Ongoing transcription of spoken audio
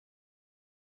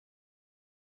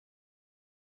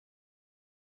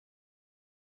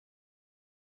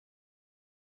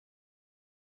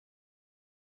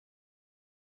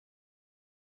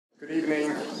Good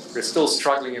evening. We're still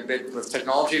struggling a bit with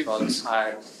technology, but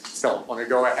I still want to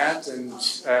go ahead and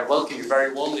welcome you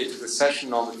very warmly to the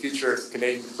session on the future of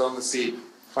Canadian diplomacy.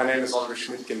 My name is Oliver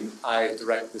Schmidtgen. I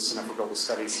direct the Center for Global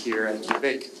Studies here at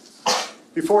UVic.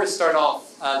 Before I start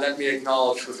off, let me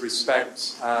acknowledge with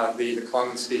respect the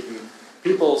Kwangan-speaking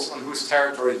peoples on whose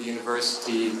territory the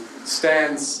university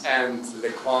stands, and the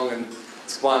Kwangan,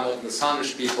 Squamish, and the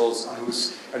Samish peoples on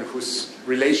whose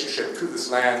relationship to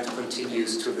this land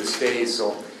continues to this day.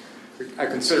 So I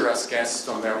consider us guests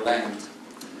on their land.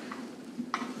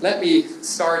 Let me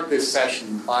start this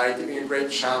session by giving a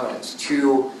great shout out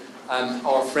to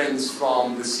our friends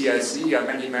from the CIC.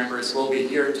 Many members will be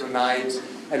here tonight,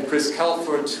 and Chris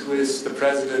Calford, who is the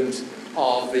president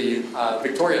of the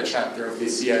Victoria chapter of the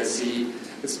CIC.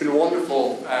 It's been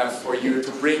wonderful for you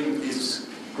to bring these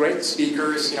great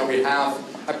speakers. You know, we have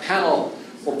a panel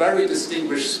of very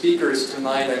distinguished speakers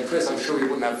tonight, and Chris, I'm sure we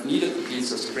wouldn't have needed the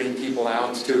pizzas to bring people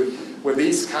out to with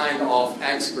these kind of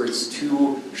experts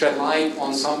to shed light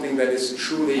on something that is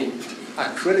truly a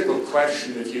critical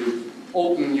question. If you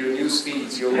open your news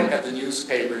feeds, you look at the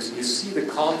newspapers, and you see the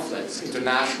conflicts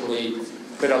internationally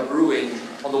that are brewing.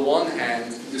 On the one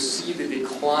hand, you see the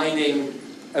declining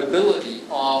ability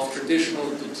of traditional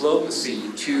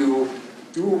diplomacy to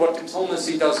do what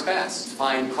diplomacy does best: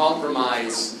 find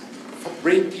compromise,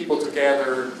 bring people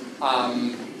together,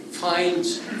 find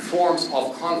forms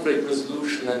of conflict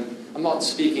resolution. And I'm not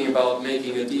speaking about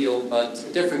making a deal, but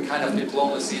a different kind of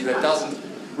diplomacy that doesn't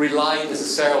rely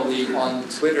necessarily on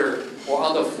Twitter or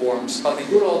other forms, but the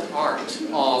good old art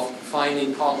of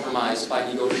finding compromise by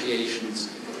negotiations,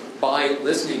 by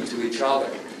listening to each other.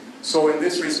 So in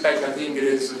this respect, I think it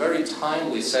is a very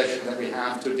timely session that we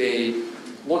have today,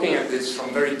 looking at this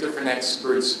from very different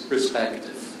experts'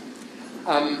 perspective.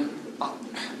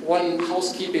 One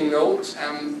housekeeping note,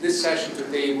 this session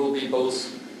today will be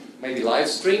both maybe live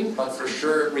streamed, but for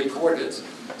sure recorded.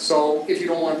 So if you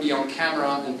don't want to be on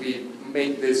camera and we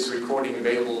make this recording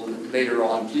available later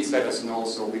on, please let us know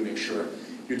so we make sure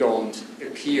you don't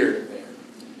appear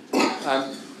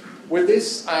there. With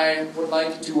this, I would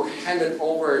like to hand it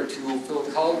over to Phil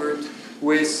Calvert,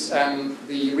 who is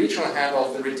the regional head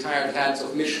of the Retired Heads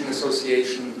of Mission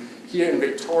Association here in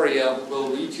Victoria, who will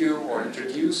lead you or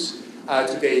introduce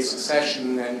today's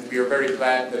session. And we are very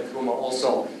glad that Kuma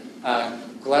also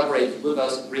collaborated with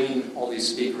us, bringing all these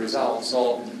speakers out.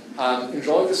 So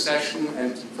enjoy the session,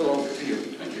 and Phil, over to you.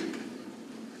 Thank you.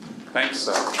 Thanks,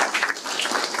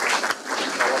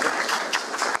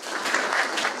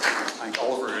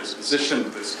 Oliver has positioned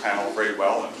this panel very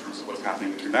well in terms of what's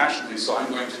happening internationally, so I'm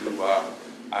going to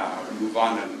move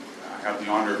on and have the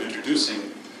honor of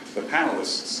introducing the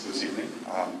panelists this evening.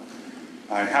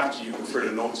 I have to refer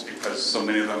to notes because so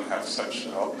many of them have such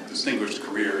distinguished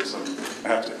careers, and I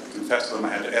have to confess to them I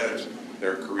had to edit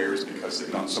their careers because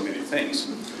they've done so many things.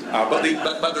 But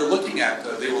they're looking at,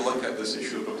 they will look at this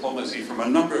issue of diplomacy from a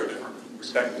number of different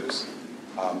perspectives.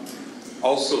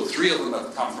 Also, three of them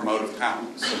have come from out of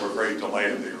town, so we're very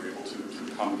delighted they were able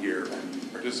to come here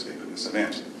and participate in this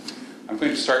event. I'm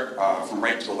going to start from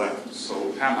right to left.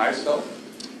 So Pam Isfeld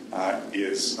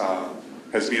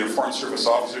has been a Foreign Service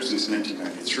officer since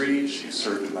 1993. She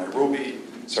served in Nairobi,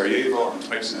 Sarajevo, and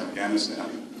twice in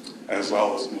Afghanistan, as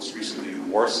well as most recently in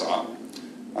Warsaw.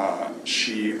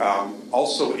 She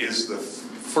also is the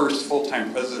first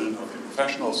full-time president of the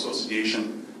Professional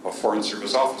Association of Foreign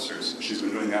Service Officers. She's been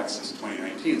doing that since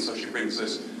 2019, so she brings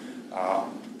this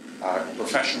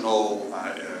professional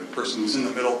person who's in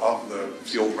the middle of the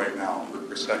field right now, her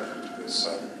perspective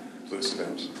to this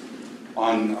event.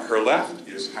 On her left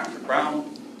is Patrick Brown,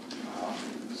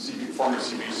 former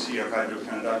CBC of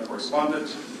Canada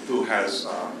correspondent, who has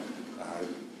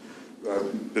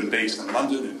been based in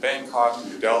London, in Bangkok,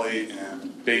 New Delhi,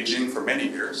 and Beijing for many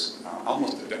years,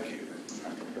 almost a decade,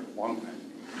 a long time.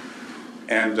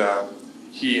 And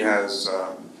he has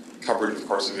covered, of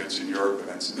course, events in Europe,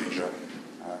 events in Asia,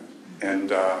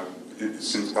 and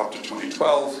since up to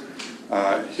 2012,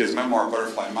 his memoir,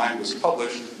 Butterfly Mind, was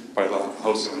published by the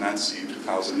House of Nancy in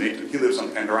 2008, and he lives on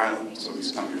Pender Island, so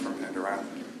he's coming from Pender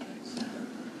Island.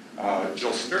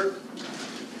 Jill Stirk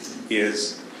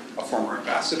is a former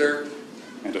ambassador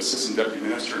and assistant deputy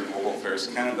minister in Global Affairs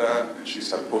Canada, and she's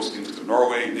had postings to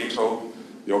Norway, NATO,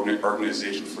 the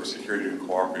Organization for Security and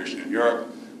Cooperation in Europe,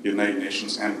 the United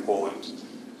Nations, and Poland.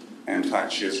 And in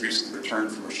fact, she has recently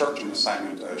returned from a short-term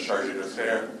assignment as Chargé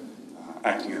d'Affaires,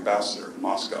 acting ambassador in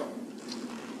Moscow.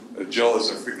 Jill is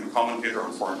a frequent commentator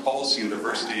on foreign policy and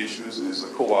diversity issues and is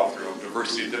the co-author of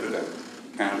Diversity Dividend,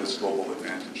 Canada's Global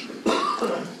Advantage.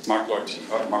 Marc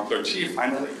Lortie,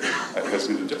 finally, has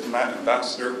been a diplomat and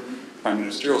ambassador prime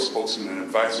ministerial spokesman and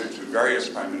advisor to various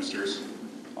prime ministers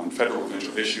on federal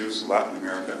provincial issues, Latin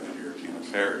America, and European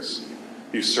affairs.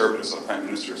 He served as the Prime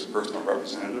Minister's personal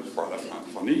representative for La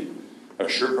Francophonie, a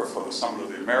Sherpa for the Summit of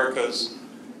the Americas,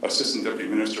 Assistant Deputy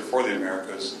Minister for the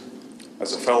Americas,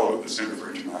 as a Fellow at the Center for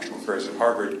International Affairs at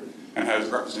Harvard, and has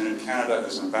represented Canada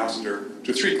as ambassador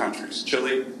to 3 countries,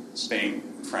 Chile, Spain,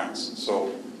 and France.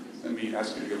 So let me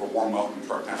ask you to give a warm welcome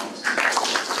to our panelists.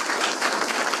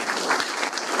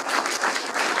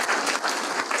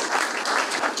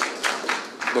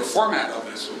 The format of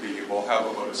this will be, we'll have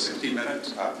about a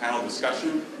 60-minute panel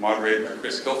discussion, moderated by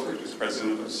Chris Guilford, who's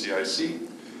president of CIC,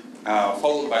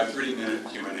 followed by a 30-minute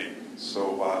Q&A.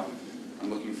 So I'm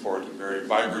looking forward to a very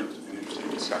vibrant and interesting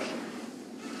discussion.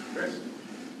 Chris?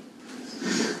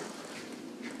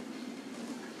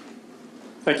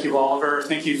 Thank you, Oliver.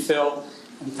 Thank you, Phil.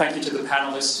 And thank you to the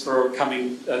panelists for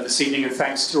coming this evening, and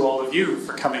thanks to all of you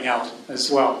for coming out as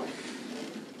well.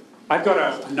 I've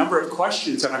got a number of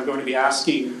questions that I'm going to be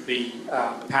asking the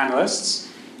panelists,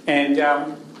 and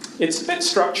it's a bit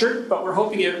structured, but we're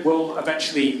hoping it will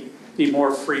eventually be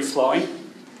more free-flowing,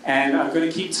 and I'm going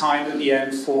to keep time at the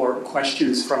end for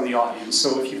questions from the audience.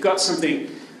 So if you've got something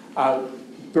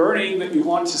burning that you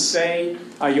want to say,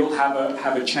 you'll have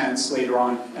a chance later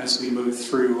on as we move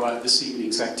through this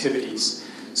evening's activities.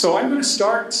 So I'm going to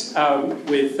start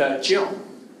with Jill.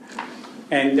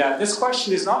 And this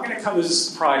question is not going to come as a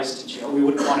surprise to Jill. We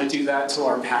wouldn't want to do that to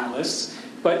our panelists.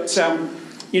 But,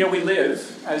 you know, we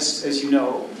live, as you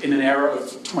know, in an era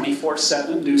of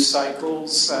 24/7 news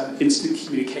cycles, instant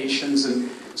communications, and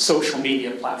social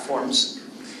media platforms.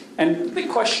 And the big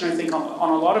question, I think, on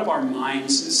a lot of our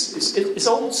minds is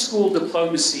old school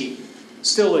diplomacy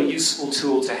still a useful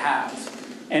tool to have?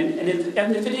 And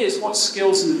if it is, what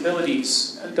skills and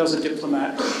abilities does a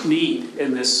diplomat need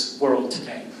in this world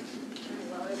today?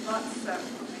 Well, there's lots of stuff.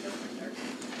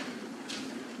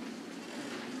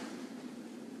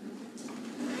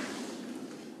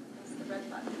 That's the red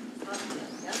button.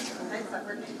 Yes, okay, is that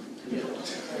working?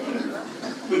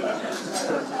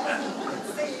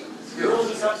 The world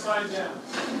is upside down.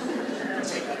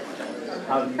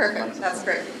 Perfect, that's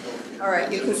great. All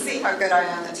right, you can see how good I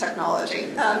am at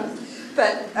technology.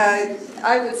 But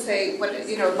I would say,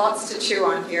 lots to chew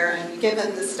on here, and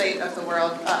given the state of the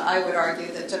world, I would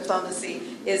argue that diplomacy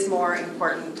is more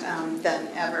important than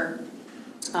ever.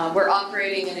 We're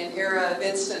operating in an era of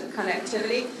instant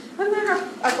connectivity, and there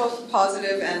are both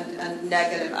positive and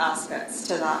negative aspects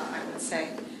to that, I would say.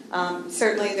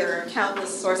 Certainly there are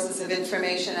countless sources of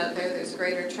information out there, there's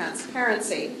greater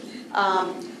transparency,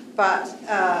 but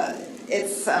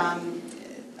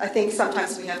I think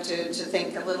sometimes we have to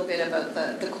think a little bit about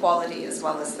the quality as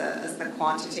well as the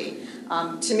quantity.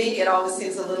 To me, it always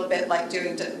seems a little bit like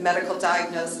doing medical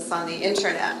diagnosis on the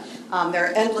internet. There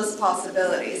are endless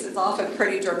possibilities. It's often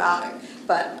pretty dramatic,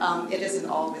 but it isn't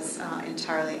always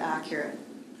entirely accurate.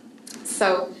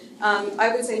 So I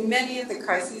would say many of the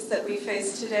crises that we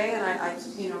face today, and I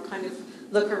kind of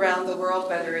look around the world,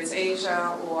 whether it's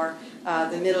Asia or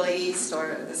the Middle East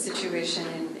or the situation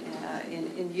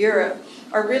in Europe,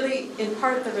 are really in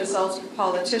part the result of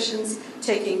politicians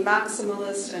taking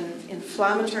maximalist and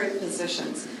inflammatory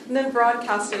positions and then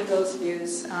broadcasting those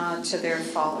views to their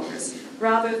followers,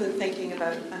 rather than thinking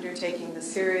about undertaking the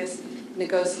serious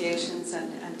negotiations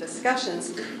and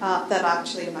discussions that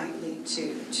actually might lead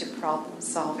to problem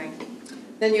solving.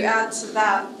 Then you add to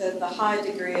that the high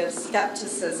degree of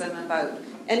skepticism about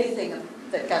anything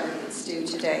that governments do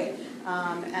today.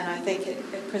 And I think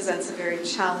it presents a very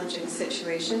challenging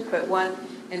situation, but one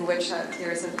in which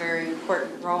there is a very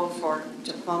important role for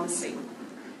diplomacy.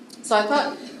 So I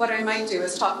thought what I might do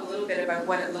is talk a little bit about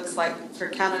what it looks like for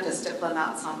Canada's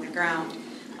diplomats on the ground.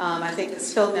 I think,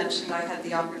 as Phil mentioned, I had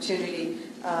the opportunity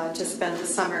to spend the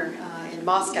summer in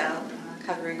Moscow,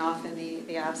 covering off in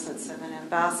the absence of an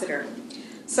ambassador.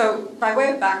 So by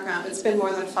way of background, it's been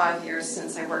more than 5 years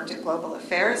since I worked at Global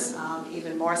Affairs,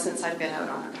 even more since I'd been out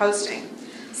on a posting.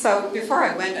 So before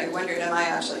I went, I wondered, am I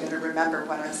actually going to remember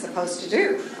what I'm supposed to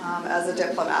do as a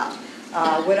diplomat?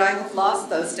 Would I have lost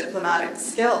those diplomatic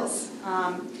skills?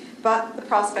 But the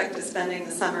prospect of spending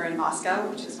the summer in Moscow,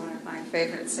 which is one of my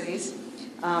favorite cities,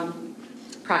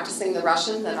 practicing the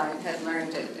Russian that I had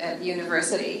learned at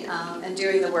university, and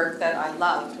doing the work that I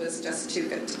loved was just too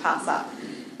good to pass up.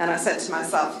 And I said to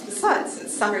myself, besides,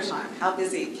 it's summertime, how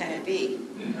busy can it be?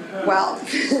 Well,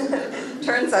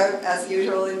 turns out, as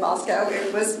usual in Moscow,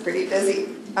 it was pretty busy.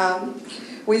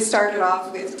 We started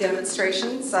off with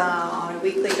demonstrations on a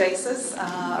weekly basis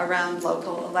around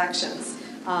local elections.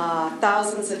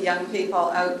 Thousands of young people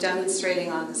out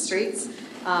demonstrating on the streets,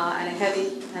 and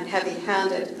a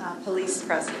heavy-handed police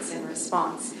presence in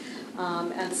response.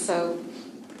 And so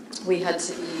we had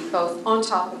to be both on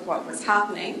top of what was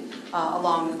happening,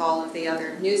 along with all of the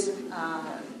other news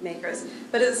makers,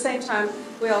 but at the same time,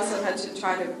 we also had to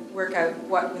try to work out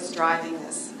what was driving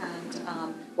this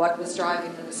and what was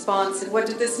driving the response and what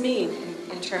did this mean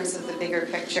in terms of the bigger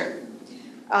picture.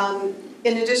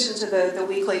 In addition to the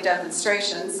weekly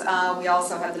demonstrations, we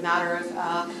also had the matter of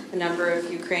a number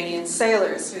of Ukrainian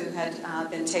sailors who had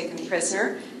been taken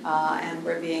prisoner and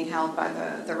were being held by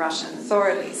the Russian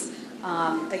authorities.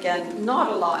 Again,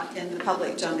 not a lot in the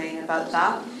public domain about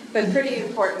that, but pretty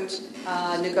important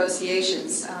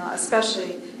negotiations,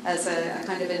 especially as a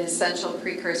kind of an essential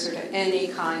precursor to any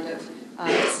kind of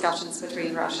discussions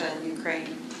between Russia and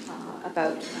Ukraine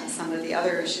about some of the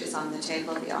other issues on the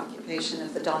table, the occupation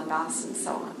of the Donbass and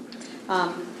so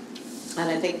on. And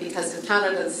I think because of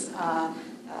Canada's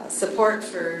support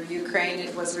for Ukraine,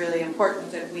 it was really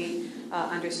important that we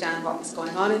understand what was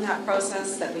going on in that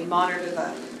process, that we monitor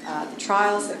the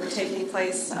trials that were taking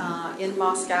place in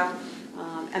Moscow,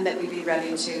 and that we be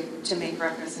ready to make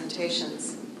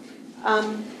representations.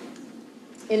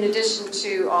 In addition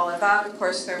to all of that, of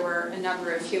course, there were a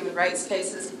number of human rights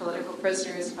cases, political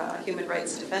prisoners, human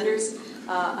rights defenders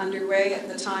underway at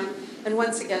the time. And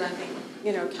once again, I think,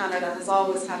 Canada has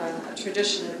always had a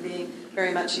tradition of being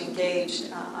very much engaged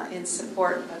in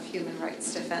support of human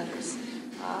rights defenders.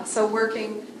 So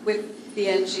working with the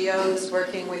NGOs,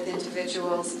 working with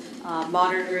individuals,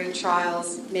 monitoring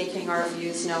trials, making our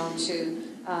views known to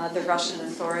the Russian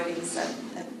authorities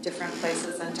at different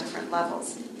places and different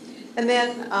levels. And then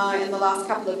in the last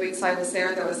couple of weeks I was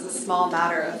there was a small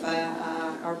matter of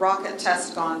a rocket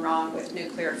test gone wrong with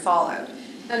nuclear fallout.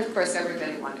 And of course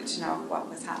everybody wanted to know what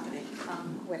was happening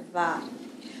with that.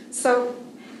 So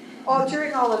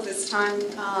during all of this time,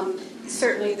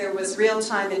 certainly there was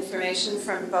real-time information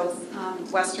from both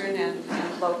Western and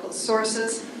local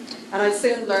sources. And I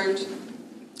soon learned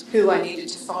who I needed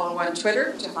to follow on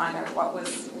Twitter to find out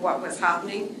what was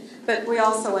happening. But we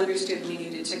also understood we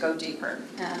needed to go deeper.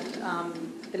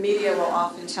 And the media will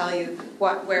often tell you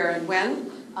what, where, and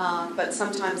when, but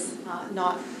sometimes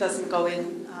doesn't go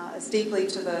in as deeply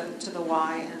to the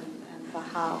why and the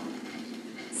how.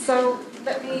 So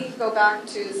let me go back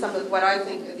to some of what I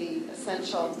think are the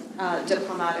essential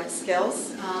diplomatic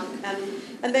skills,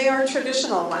 and they are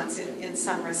traditional ones in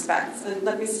some respects. And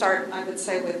let me start, I would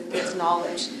say, with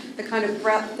knowledge, the kind of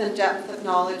breadth and depth of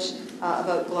knowledge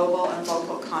about global and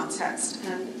local context.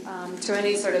 And to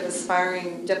any sort of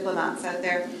aspiring diplomats out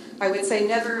there, I would say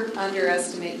never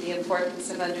underestimate the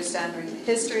importance of understanding the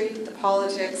history, the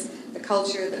politics, the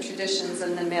culture, the traditions,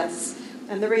 and the myths,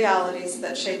 and the realities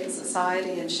that shape a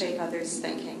society and shape others'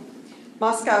 thinking.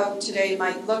 Moscow today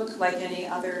might look like any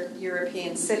other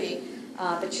European city,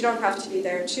 but you don't have to be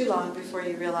there too long before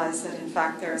you realize that, in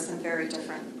fact, there are some very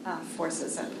different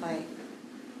forces at play.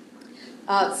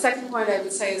 The second point I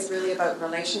would say is really about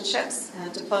relationships,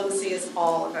 and diplomacy is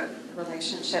all about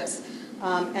relationships,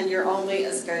 and you're only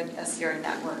as good as your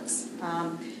networks.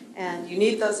 And you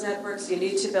need those networks, you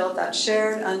need to build that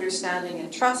shared understanding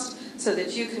and trust so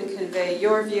that you can convey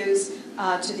your views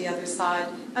to the other side,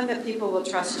 and that people will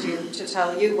trust you to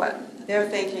tell you what they're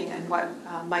thinking and what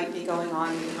might be going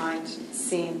on behind the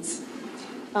scenes.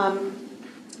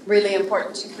 Really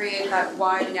important to create that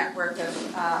wide network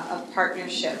of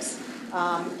partnerships.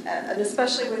 And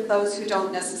especially with those who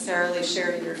don't necessarily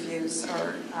share your views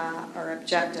or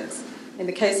objectives. In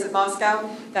the case of Moscow,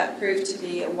 that proved to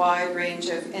be a wide range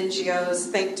of NGOs,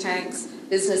 think tanks,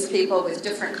 business people with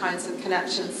different kinds of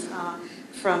connections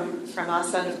from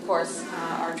us, and of course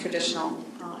our traditional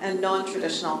and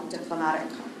non-traditional diplomatic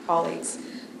colleagues,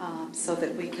 so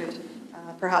that we could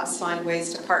perhaps find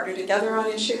ways to partner together on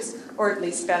issues, or at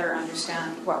least better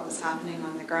understand what was happening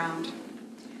on the ground.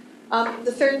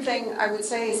 The third thing I would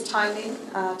say is timing.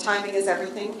 Timing is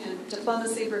everything, and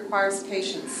diplomacy requires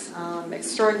patience,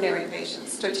 extraordinary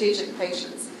patience, strategic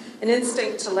patience, an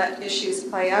instinct to let issues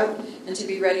play out and to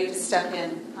be ready to step in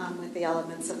with the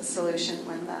elements of a solution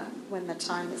when the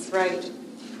time is right.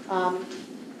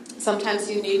 Sometimes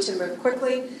you need to move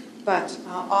quickly, but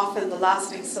often the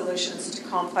lasting solutions to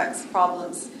complex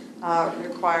problems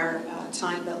require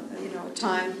time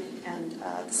and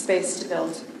the space to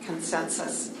build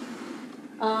consensus.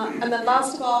 And then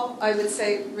last of all, I would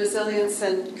say resilience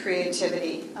and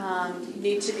creativity. You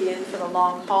need to be in for the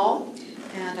long haul,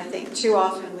 and I think too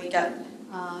often we get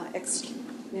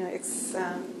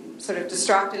sort of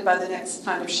distracted by the next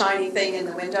kind of shiny thing in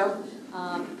the window,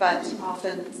 but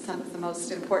often some of the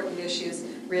most important issues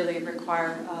really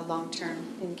require long-term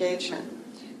engagement.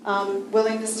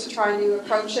 Willingness to try new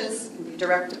approaches, can be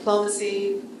direct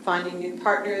diplomacy, finding new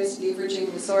partners,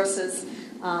 leveraging resources,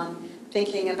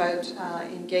 thinking about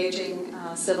engaging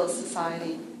civil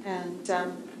society, and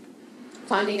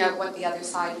finding out what the other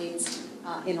side needs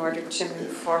in order to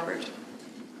move forward.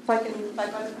 If I can, if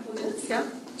I've got a couple minutes, yeah?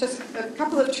 Just a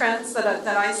couple of trends that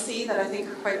I see that I think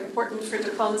are quite important for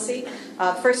diplomacy.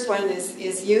 First one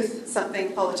is youth,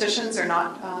 something politicians are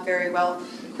not very well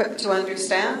equipped to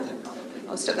understand, and probably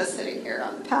most of us sitting here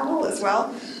on the panel as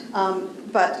well.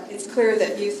 But it's clear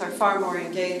that youth are far more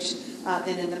engaged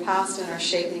than in the past and are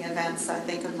shaping events. I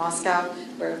think of Moscow,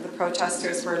 where the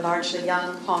protesters were largely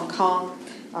young, Hong Kong,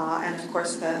 and of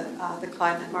course the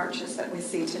climate marches that we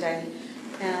see today.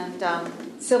 And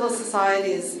civil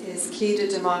society is key to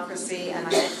democracy, and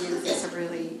I think youth is a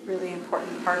really, really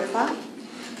important part of that.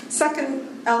 Second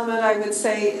element, I would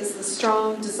say, is the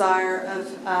strong desire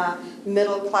of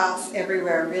middle class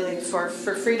everywhere, really, for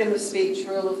freedom of speech,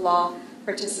 rule of law,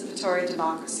 participatory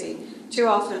democracy. Too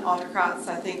often autocrats,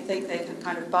 I think they can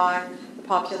kind of buy the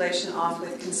population off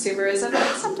with consumerism.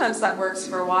 Sometimes that works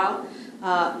for a while.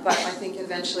 But I think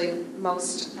eventually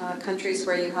most countries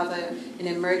where you have an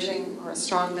emerging or a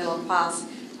strong middle class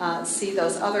see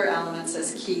those other elements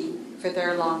as key for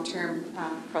their long-term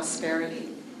prosperity.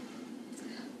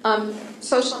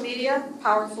 Social media,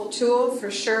 powerful tool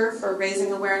for sure for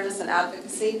raising awareness and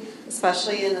advocacy,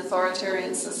 especially in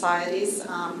authoritarian societies.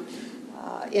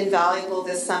 Invaluable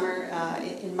this summer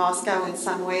in Moscow in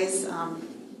some ways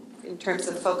in terms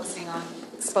of focusing on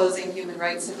exposing human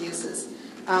rights abuses.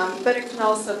 But it can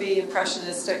also be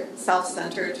impressionistic,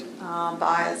 self-centered,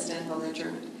 biased, and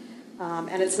belligerent.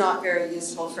 And it's not very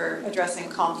useful for addressing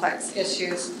complex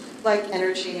issues like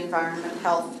energy, environment,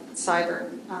 health, cyber.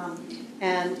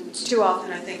 And too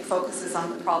often, I think, focuses on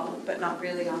the problem, but not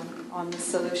really on the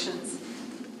solutions.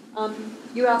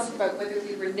 You asked about whether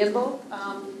we were nimble.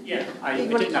 Yeah, I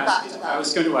didn't ask you that. I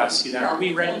was going to ask you that. Are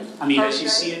we ready? I mean, as you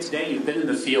see it today, you've been in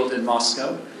the field in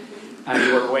Moscow, and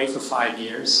you were away for 5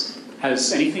 years.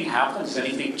 Has anything happened? Has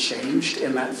anything changed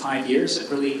in that 5 years that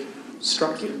really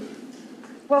struck you?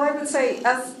 Well, I would say,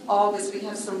 as always, we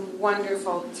have some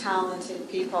wonderful, talented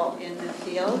people in the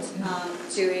field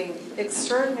doing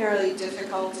extraordinarily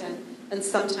difficult and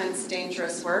sometimes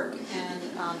dangerous work. And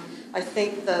I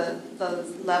think the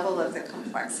level of the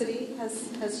complexity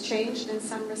has changed in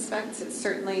some respects. It's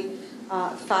certainly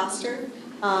faster.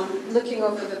 Looking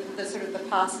over the sort of the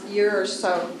past year or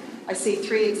so, I see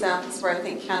 3 examples where I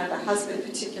think Canada has been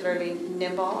particularly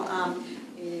nimble.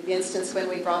 The instance when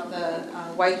we brought the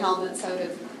white helmets out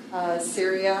of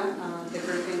Syria, the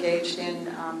group engaged in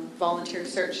volunteer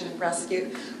search and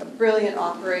rescue, a brilliant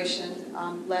operation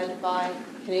led by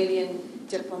Canadian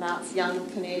diplomats, young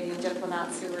Canadian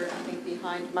diplomats who were, I think,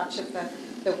 behind much of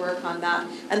the work on that.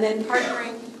 And then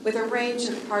partnering with a range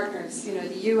of partners, you know,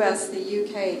 the US, the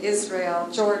UK, Israel,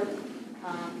 Jordan,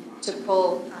 to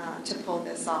pull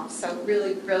this off. So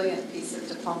really brilliant piece of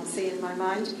diplomacy in my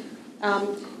mind.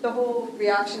 The whole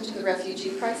reaction to the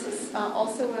refugee crisis,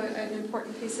 also an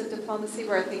important piece of diplomacy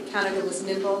where I think Canada was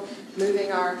nimble,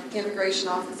 moving our immigration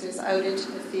officers out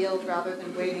into the field rather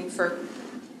than waiting for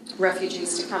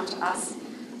refugees to come to us.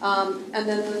 And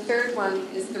then the third one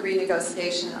is the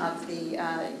renegotiation of the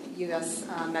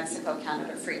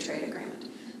US-Mexico-Canada Free Trade Agreement,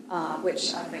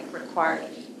 which I think required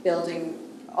building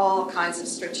all kinds of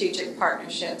strategic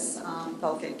partnerships,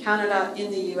 both in Canada,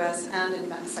 in the US, and in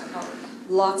Mexico.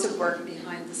 Lots of work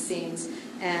behind the scenes,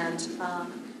 and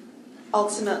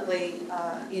ultimately,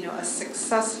 a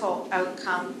successful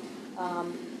outcome,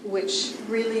 which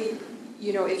really,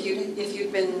 if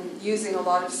you'd been using a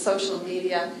lot of social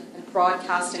media and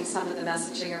broadcasting some of the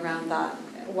messaging around that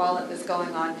while it was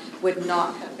going on, would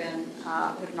not have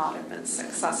been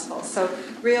successful. So,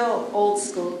 real old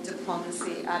school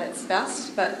diplomacy at its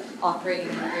best, but operating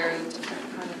in a very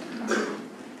different kind of environment.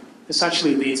 This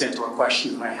actually leads into a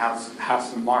question that I have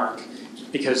for Marc,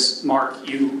 because Marc,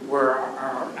 you were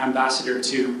our ambassador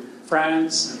to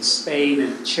France and Spain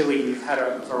and Chile. You've had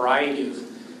a variety of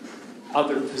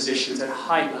other positions at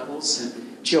high levels, and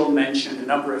Jill mentioned a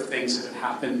number of things that have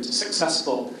happened,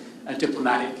 successful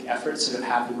diplomatic efforts that have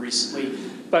happened recently.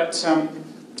 But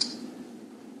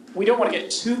we don't want to get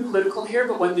too political here,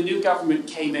 but when the new government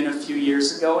came in a few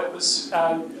years ago, it was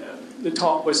the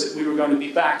talk was that we were going to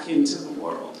be back into the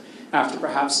world after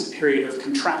perhaps a period of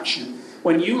contraction.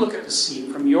 When you look at the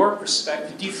scene from your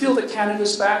perspective, do you feel that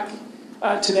Canada's back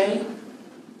today?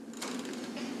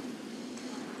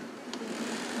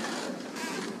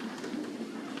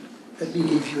 Let me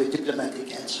give you a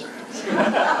diplomatic answer.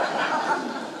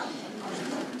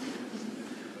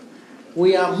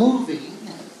 We are moving,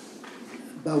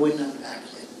 but we're not back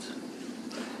yet.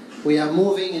 we are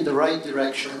moving in the right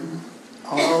direction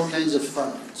on all kinds of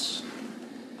fronts.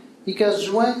 Because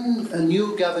when a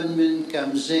new government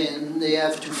comes in, they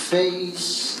have to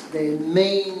face their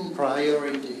main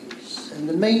priorities. And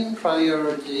the main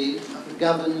priority of the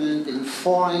government in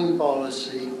foreign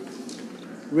policy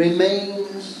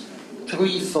remains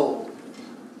threefold.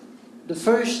 The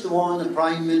first one, a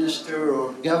prime minister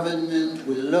or government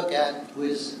will look at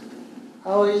was,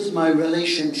 how is my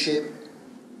relationship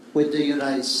with the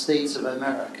United States of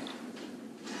America?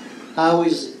 How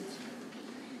is it?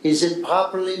 Is it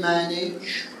properly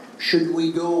managed? Should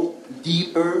we go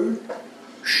deeper?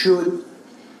 Should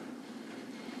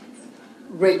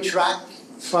retract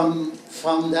from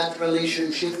that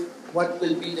relationship? What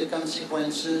will be the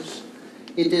consequences?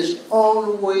 It is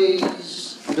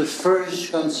always the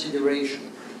first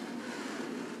consideration.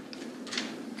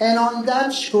 And on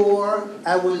that score,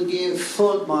 I will give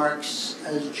full marks,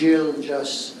 as Jill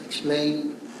just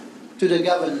explained, to the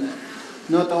government.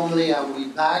 Not only are we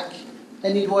back,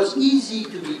 and it was easy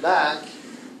to be back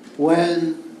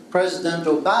when President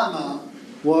Obama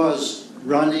was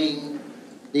running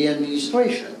the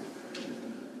administration.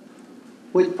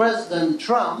 With President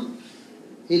Trump,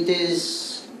 it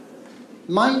is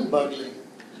mind-boggling.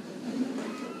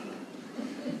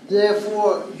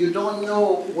 Therefore, you don't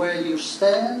know where you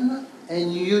stand,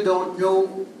 and you don't know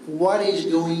what he's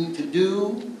going to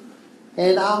do,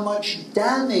 and how much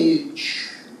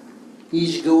damage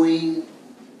he's going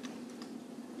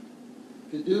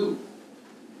to do.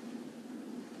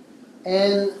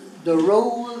 And the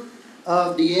role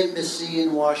of the embassy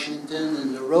in Washington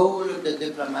and the role of the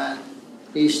diplomat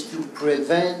is to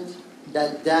prevent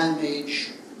that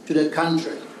damage to the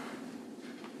country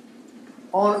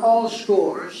on all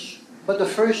scores, but the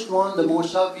first one, the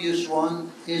most obvious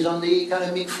one, is on the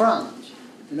economic front.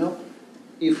 You know,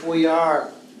 if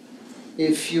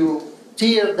you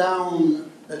tear down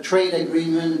a trade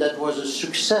agreement that was a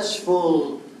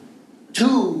successful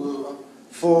tool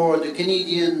for the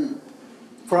Canadian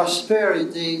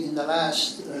prosperity in the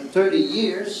last 30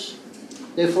 years,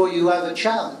 therefore you have a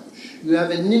challenge. You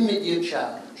have an immediate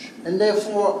challenge. And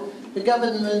therefore, the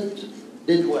government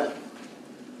did well.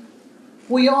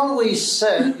 We always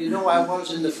said, you know, I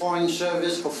was in the Foreign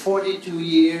Service for 42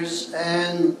 years,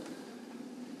 and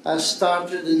I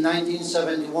started in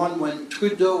 1971 when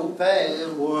Trudeau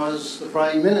Père was the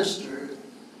Prime Minister.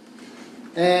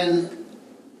 And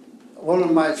one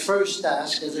of my first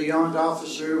tasks as a young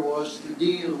officer was to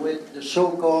deal with the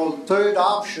so-called third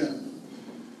option.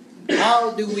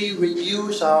 How do we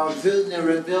reduce our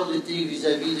vulnerability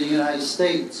vis-à-vis the United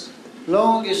States?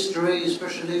 Long history,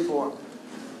 especially for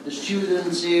the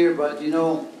students here, but you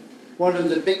know, one of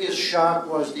the biggest shock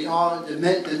was the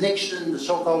Nixon, the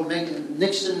so-called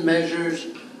Nixon measures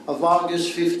of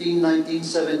August 15,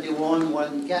 1971,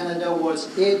 when Canada was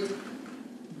hit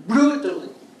brutally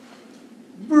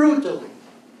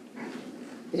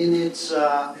in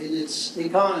its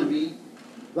economy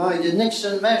by the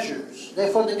Nixon measures.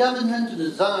 Therefore, the government at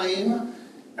the time,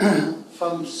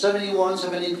 from 71,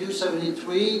 72,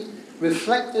 73,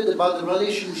 reflected about the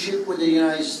relationship with the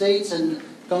United States and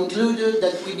concluded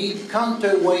that we need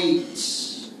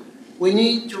counterweights. We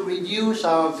need to reduce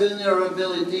our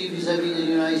vulnerability vis-à-vis the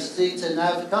United States and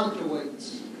have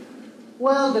counterweights.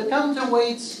 Well, the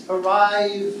counterweights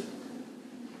arrived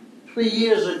 3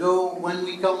 years ago when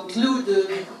we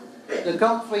concluded the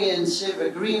comprehensive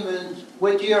agreement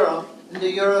with Europe and the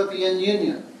European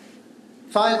Union.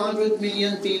 500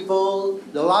 million people,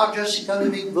 the largest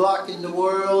economic bloc in the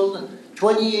world,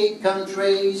 28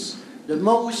 countries, the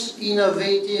most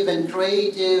innovative and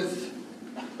creative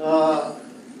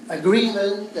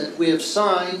agreement that we have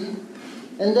signed,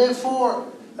 and therefore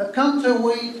a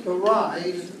counterweight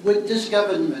arrived with this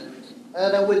government,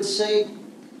 and I would say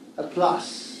a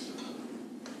plus.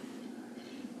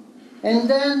 And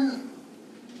then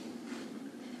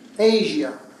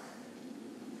Asia.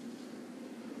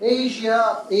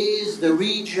 Asia is the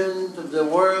region of the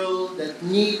world that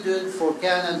needed for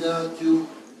Canada to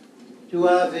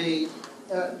have a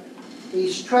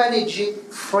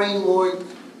strategic framework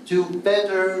to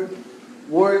better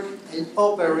work and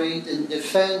operate and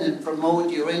defend and promote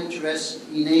your interests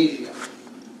in Asia.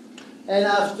 And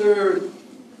after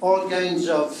all kinds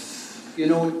of, you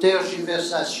know,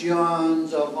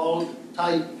 tergiversations of all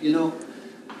type, you know,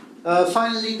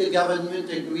 finally the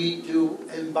government agreed to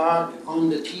embark on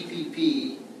the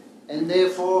TPP, and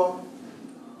therefore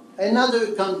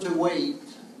another counterweight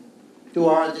to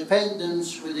our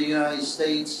dependence with the United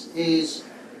States is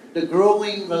the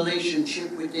growing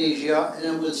relationship with Asia, and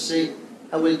I will say,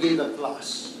 I will give a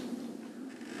plus.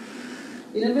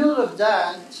 In the middle of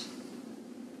that,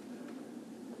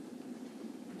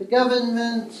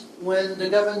 government, when the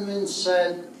government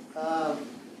said,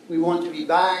 we want to be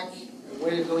back,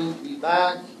 we're going to be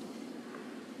back,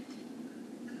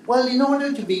 well, in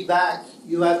order to be back,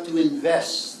 you have to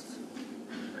invest.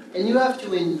 And you have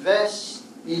to invest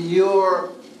in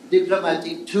your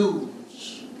diplomatic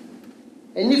tools.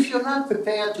 And if you're not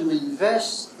prepared to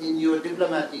invest in your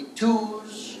diplomatic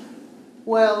tools,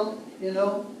 well, you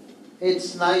know,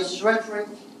 it's nice rhetoric,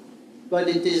 but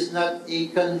it is not a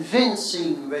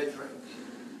convincing rhetoric.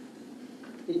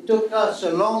 It took us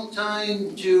a long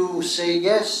time to say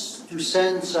yes, to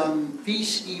send some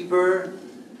peacekeeper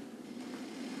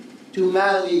to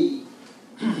Mali.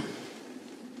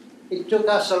 It took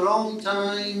us a long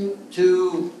time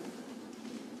to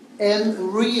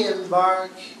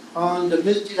re-embark on the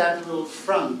multilateral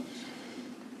front.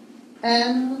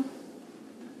 And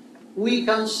we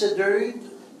considered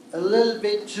a little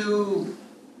bit too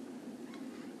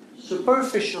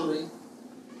superficially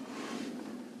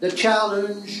the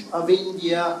challenge of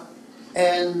India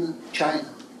and China.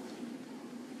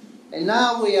 And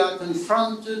now we are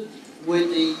confronted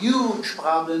with a huge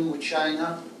problem with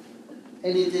China,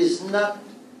 and it is not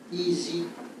easy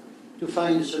to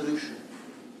find a solution.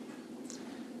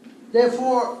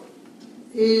 Therefore,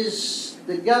 is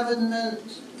the government,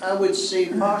 I would say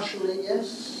partially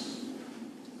yes,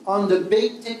 on the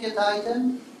big ticket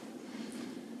item,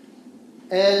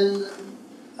 and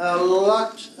a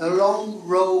long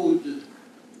road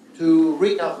to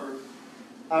recover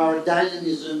our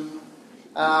dynamism,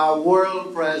 our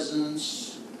world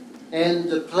presence, and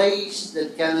the place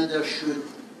that Canada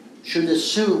should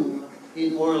assume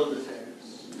in world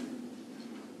affairs.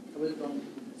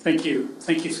 Thank you.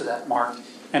 Thank you for that, Marc.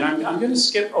 And I'm going to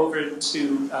skip over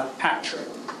to Patrick,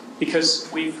 because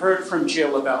we've heard from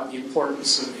Jill about the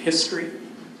importance of history,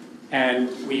 and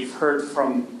we've heard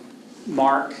from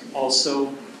Marc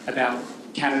also about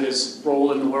Canada's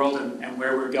role in the world and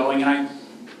where we're going.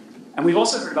 And we've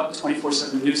also heard about the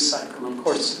 24/7 news cycle. And of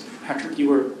course, Patrick, you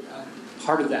were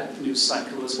part of that news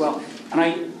cycle as well. And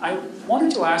I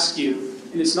wanted to ask you,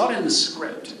 and it's not in the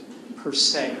script per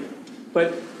se,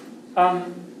 but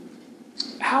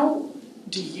how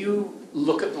do you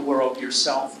look at the world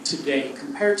yourself today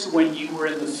compared to when you were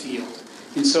in the field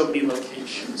in so many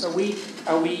locations? Are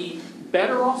we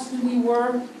better off than we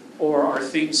were, or are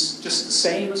things just the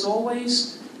same as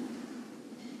always?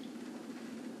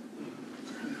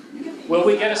 Will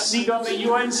we get a seat on the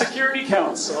UN Security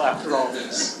Council after all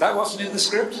this? That wasn't in the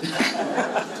script.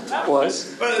 That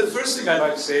was. Well, the first thing I'd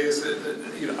like to say is that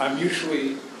I'm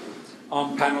usually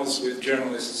on panels with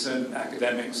journalists and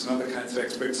academics and other kinds of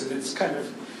experts, and it's kind of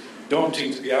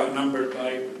daunting to be outnumbered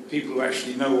by people who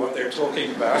actually know what they're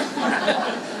talking about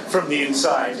from the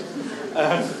inside.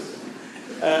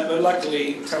 But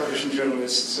luckily, television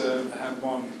journalists have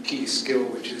one key skill,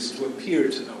 which is to appear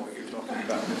to know what you're talking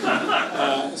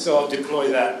about. So I'll deploy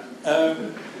that.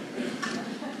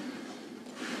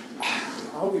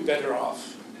 Are we better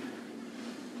off?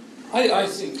 I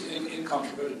think,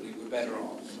 incontrovertibly, we're better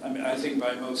off. I mean, I think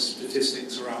by most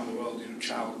statistics around the world,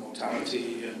 child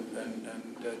mortality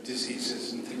and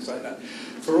diseases and things like that,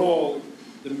 for all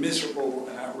the miserable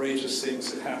and outrageous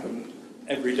things that happen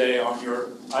every day on your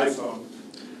iPhone,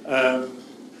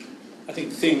 I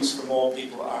think things for more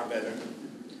people are better.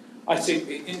 I think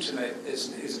the internet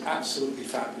is absolutely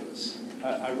fabulous.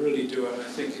 I really do, and I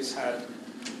think it's had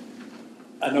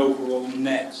an overall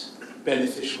net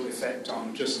beneficial effect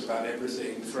on just about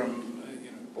everything from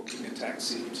booking a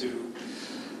taxi to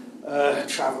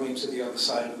traveling to the other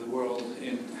side of the world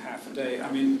in half a day. I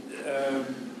mean,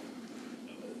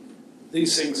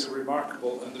 these things are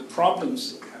remarkable, and the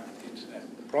problems that we have with the internet,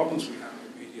 the problems we have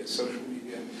with media, social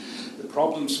media, the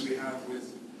problems we have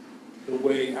with the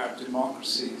way our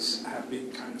democracies have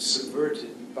been kind of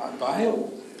subverted by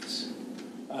all this,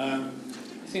 I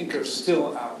think are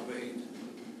still outweighed.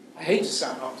 I hate to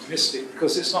sound optimistic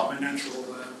because it's not my natural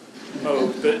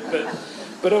mode,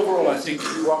 but overall, I think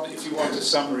if you want a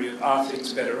summary of are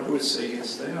things better, I would say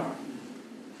yes, they are.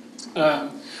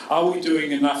 Are we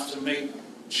doing enough to make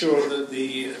sure that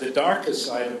the darker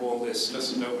side of all this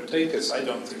doesn't overtake us? I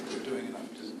don't think we're doing enough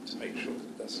to make sure that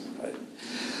it doesn't. I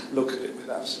look at it with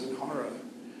absolute horror.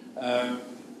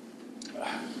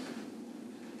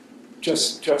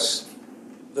 Just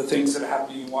the things that are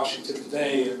happening in Washington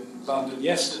today and London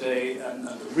yesterday, and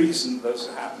the reason those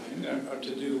are happening are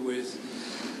to do with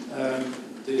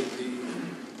the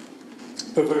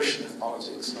perversion of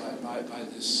politics by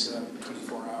this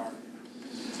 24-hour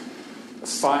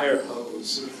fire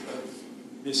hose of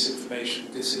misinformation,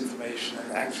 disinformation,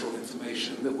 and actual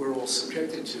information that we're all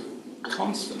subjected to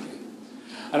constantly.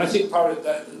 And I think part of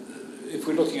that, if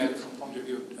we're looking at it from the point of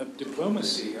view of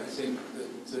diplomacy, I think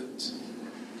that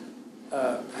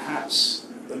perhaps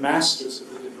the masters of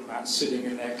the diplomats sitting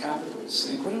in their capitals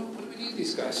think, what do we need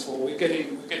these guys for? We're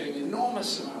getting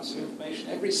enormous amounts of information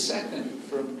every second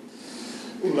from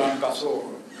Ulaanbaatar.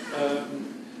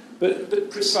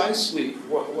 But precisely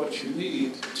what you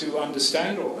need to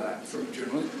understand all that from a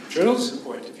journalism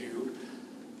point of view,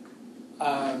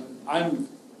 I'm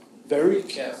very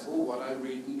careful what I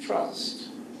read and trust.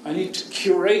 I need to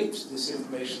curate this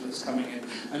information that's coming in.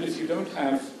 And if you don't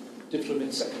have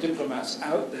diplomats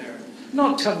out there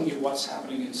not telling you what's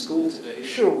happening in school today,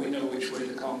 sure, we know which way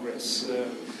the Congress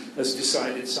has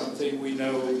decided something. We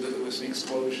know that there was an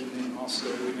explosion in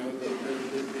Moscow. We know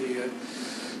that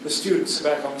the students are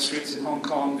back on the streets in Hong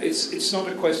Kong. It's not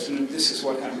a question of this is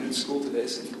what happened in school today.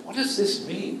 It's what does this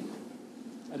mean?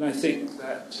 And I think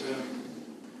that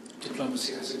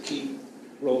diplomacy has a key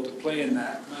role to play in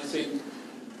that. And I think,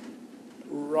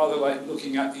 rather like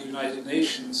looking at the United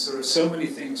Nations, there are so many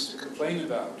things to complain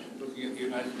about looking at the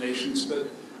United Nations, but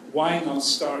why not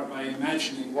start by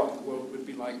imagining what the world would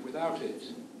be like without it?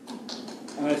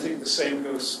 And I think the same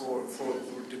goes for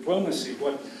diplomacy.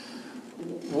 What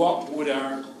would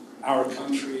our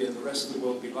country and the rest of the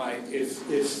world be like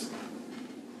if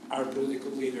our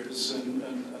political leaders and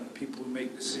people who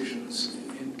make decisions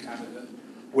in Canada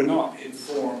were not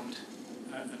informed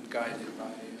and guided by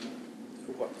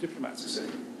what diplomats are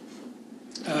saying?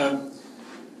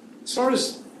 As far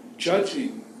as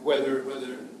judging whether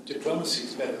diplomacy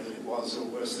is better than it was or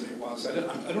worse than it was, I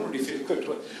don't really feel equipped.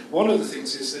 One of the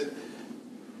things is that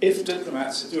if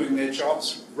diplomats are doing their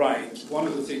jobs right, one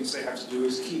of the things they have to do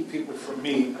is keep people from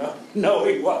me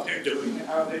knowing what they're doing and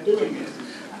how they're doing it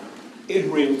in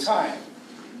real time.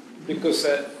 Because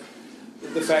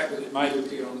the fact that it might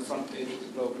appear on the front page of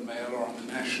the Globe and Mail or on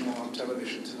the National on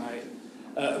television tonight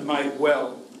might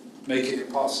well make it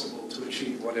impossible to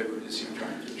achieve whatever it is you're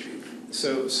trying to achieve.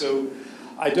 So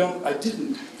I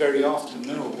didn't very often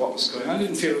know what was going on. I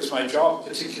didn't feel it was my job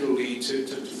particularly to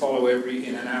follow every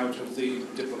in and out of the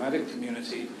diplomatic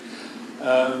community.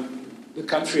 The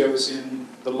country I was in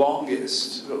the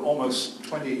longest, almost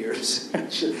 20 years,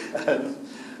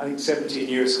 I think 17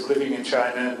 years of living in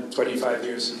China and 25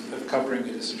 years of covering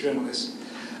it as a journalist.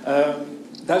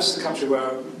 That's the country where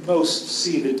I most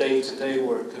see the day-to-day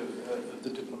work of the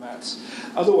diplomats.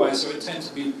 Otherwise, I would tend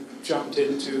to be jumped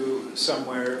into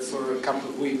somewhere for a couple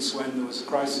of weeks when there was a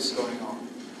crisis going on.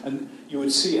 And you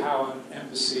would see how an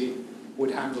embassy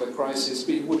would handle a crisis,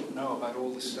 but you wouldn't know about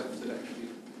all the stuff that actually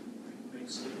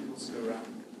makes the wheels go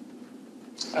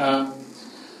round.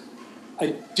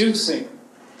 I do think,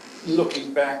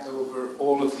 looking back over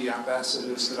all of the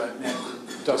ambassadors that I've met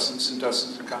in dozens and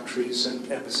dozens of countries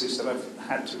and embassies that I've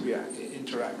had to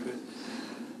interact with,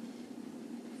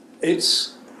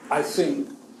 it's, I think,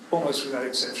 almost without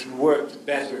exception, worked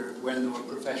better when there were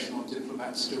professional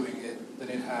diplomats doing it than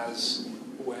it has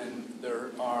when there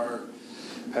are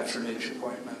patronage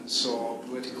appointments or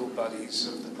political buddies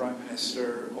of the Prime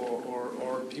Minister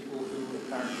or people who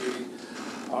apparently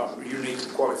are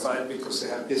uniquely qualified because they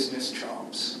have business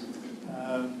jobs.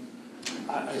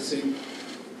 I think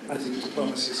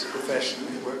diplomacy is a profession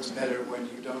that works better when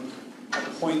you don't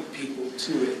appoint people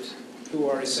to it who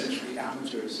are essentially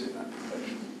amateurs in that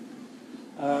profession.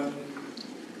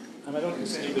 And I don't think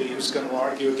there's anybody who's going to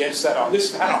argue against that on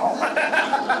this panel.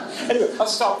 Anyway, I'll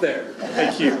stop there.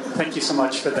 Thank you. Thank you so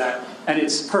much for that. And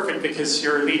it's perfect because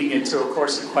you're leading into, of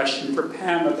course, a question for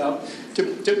Pam about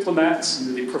diplomats,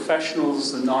 and the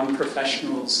professionals, the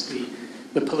non-professionals,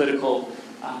 the political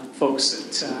folks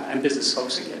that, and business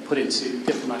folks that get put into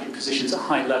diplomatic positions at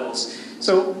high levels.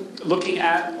 So looking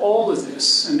at all of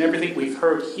this and everything we've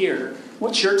heard here,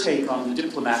 what's your take on the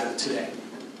diplomat of today?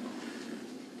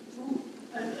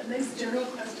 A nice general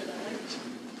question, I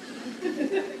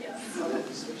like. Yes.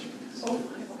 Oh,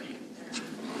 okay.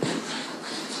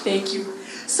 Thank you.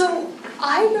 So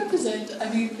I represent,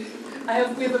 we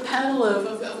have a panel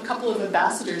of a couple of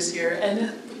ambassadors here,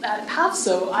 and at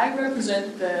PAFSO, I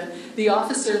represent the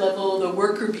officer level, the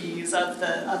worker bees of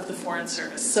the Foreign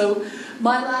Service. So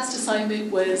my last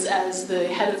assignment was as the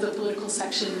head of the political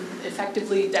section,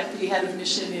 effectively deputy head of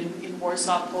mission in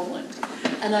Warsaw, Poland.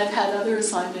 And I've had other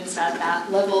assignments at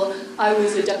that level. I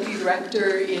was a deputy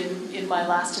director in my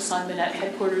last assignment at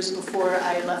headquarters before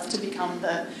I left to become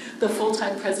the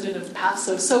full-time president of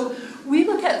PAFSO. So we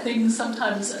look at things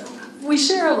sometimes. We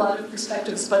share a lot of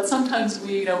perspectives, but sometimes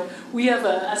we have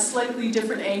a slightly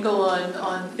different angle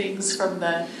on things from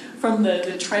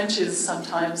the trenches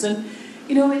sometimes. And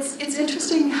it's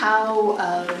interesting how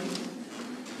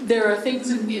there are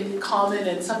things in common,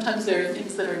 and sometimes there are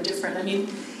things that are different. I mean,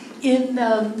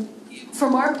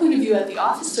 from our point of view at the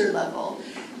officer level,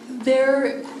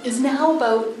 there is now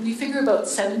we figure about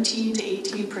 17 to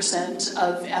 18%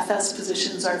 of FS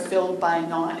positions are filled by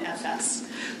non-FS.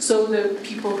 So the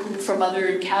people who from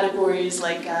other categories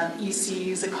like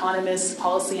ECs, economists,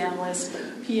 policy analysts,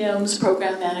 PMs,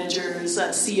 program managers,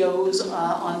 COs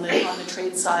on the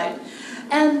trade side.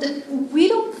 And we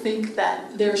don't think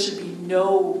that there should be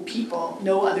no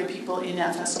other people in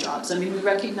FS jobs. I mean, we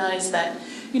recognize that,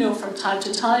 from time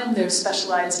to time there's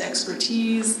specialized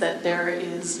expertise, that there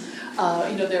is,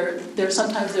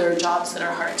 sometimes there are jobs that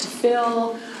are hard to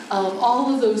fill.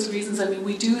 All of those reasons, I mean,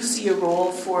 we do see a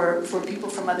role for people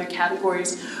from other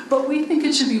categories, but we think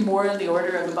it should be more in the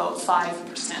order of about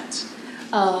 5%.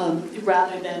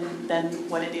 Rather than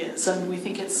what it is. I mean, we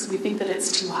think that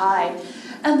it's too high.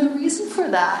 And the reason for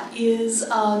that is,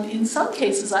 in some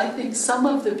cases, I think some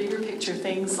of the bigger picture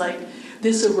things like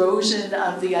this erosion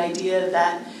of the idea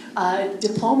that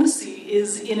diplomacy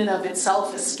is in and of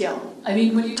itself a skill. I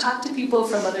mean, when you talk to people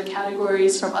from other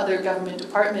categories, from other government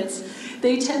departments,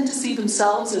 they tend to see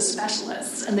themselves as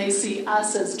specialists, and they see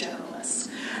us as generalists.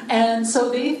 And so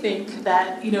they think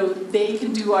that, they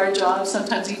can do our job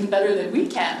sometimes even better than we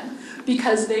can,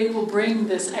 because they will bring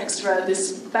this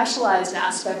specialized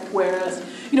aspect, whereas,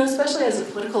 especially as a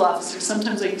political officer,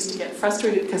 sometimes I used to get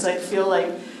frustrated because I feel like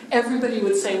everybody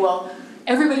would say, well,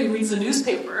 everybody reads the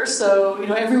newspaper, so,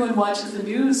 everyone watches the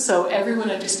news, so everyone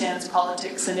understands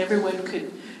politics and everyone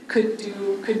could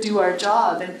do our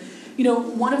job. And,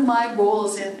 one of my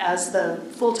roles as the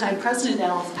full-time president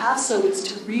now of PAFSO is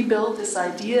to rebuild this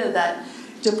idea that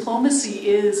diplomacy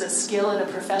is a skill and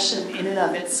a profession in and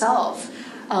of itself.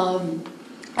 And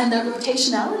that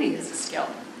rotationality is a skill,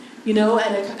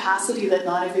 and a capacity that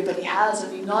not everybody has.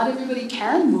 I mean, not everybody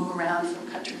can move around from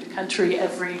country to country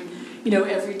every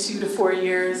 2 to 4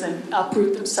 years and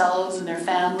uproot themselves and their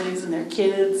families and their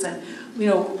kids and,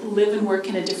 live and work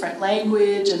in a different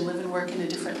language and live and work in a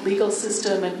different legal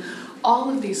system and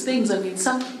all of these things. I mean,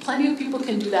 plenty of people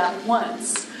can do that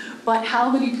once, but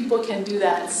how many people can do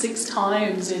that 6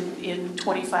 times in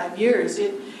 25 years?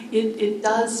 It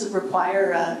does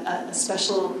require a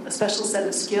special set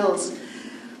of skills.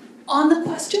 On the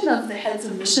question of the heads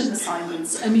of mission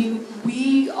assignments, I mean,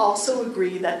 we also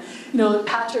agree that,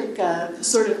 Patrick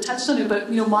sort of touched on it, but,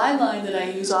 my line that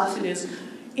I use often is,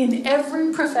 in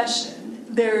every profession,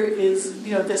 there is,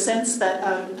 the sense that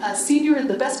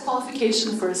the best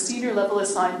qualification for a senior level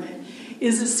assignment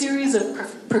is a series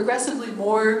of progressively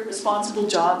more responsible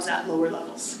jobs at lower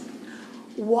levels.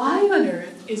 Why on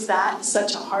earth is that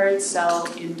such a hard sell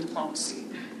in diplomacy?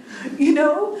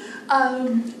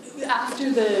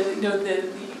 After the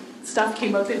stuff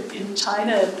came up in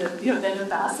China, and the then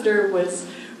ambassador was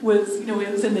it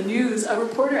was in the news. A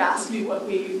reporter asked me what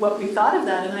we thought of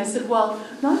that, and I said, well,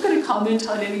 I'm not going to comment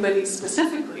on anybody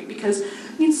specifically because,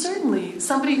 I mean, certainly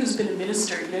somebody who's been a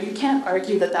minister, you can't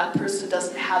argue that person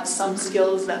doesn't have some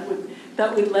skills that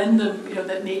would lend them,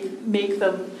 that make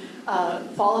them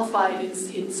qualified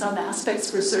in some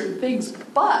aspects for certain things,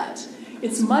 but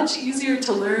it's much easier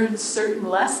to learn certain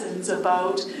lessons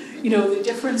about, the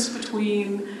difference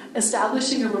between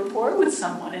establishing a rapport with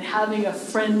someone and having a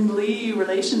friendly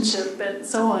relationship and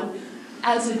so on,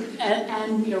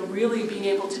 and really being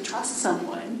able to trust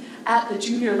someone at the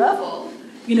junior level,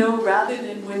 rather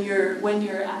than when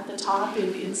you're at the top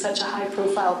in such a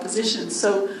high-profile position.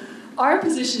 So our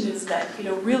position is that,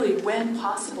 really, when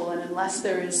possible, and unless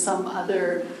there is some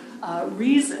other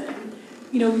reason,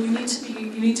 you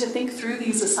need to think through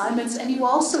these assignments, and you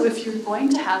also, if you're going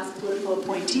to have political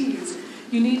appointees,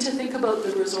 you need to think about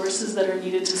the resources that are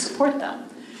needed to support them.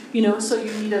 So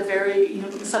you need a very,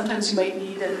 sometimes you might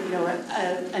need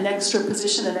an extra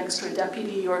position, an extra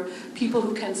deputy, or people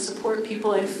who can support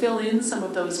people and fill in some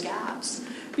of those gaps.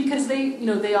 Because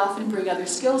they often bring other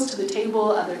skills to the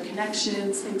table, other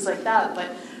connections, things like that, but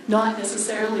not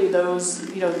necessarily those,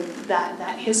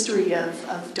 that history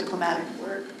of diplomatic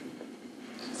work.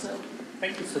 So.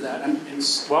 Thank you for that. And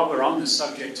while we're on the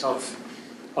subject of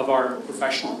our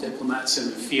professional diplomats in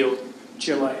the field,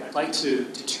 Jill, I'd like to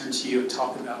turn to you and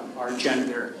talk about our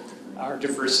gender, our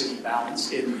diversity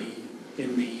balance in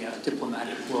the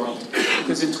diplomatic world.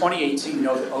 Because in 2018,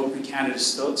 that Open Canada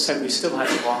said we still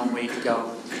have a long way to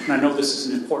go. And I know this is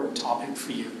an important topic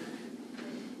for you.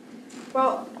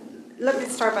 Well, let me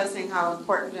start by saying how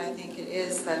important I think it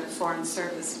is that a foreign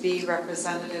service be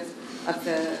representative of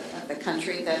the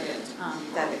country that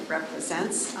it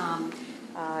represents.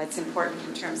 It's important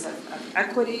in terms of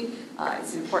equity.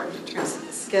 It's important in terms of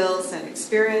the skills and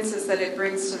experiences that it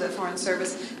brings to the foreign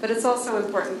service. But it's also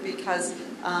important because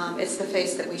it's the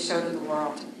face that we show to the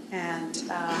world. And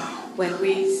when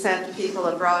we send people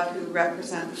abroad who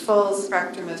represent the full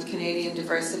spectrum of Canadian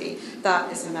diversity,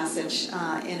 that is a message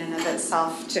in and of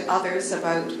itself to others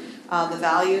about the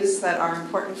values that are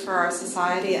important for our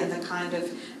society and the kind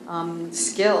of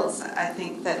skills I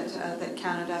think that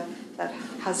Canada that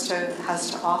has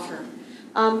to offer.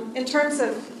 In terms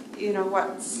of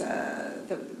what's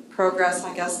the progress,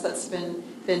 I guess, that's been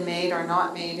made or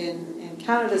not made in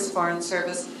Canada's Foreign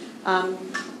Service.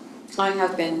 I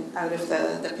have been out of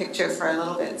the picture for a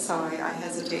little bit, so I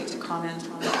hesitate to comment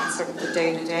on sort of the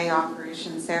day-to-day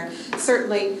operations there.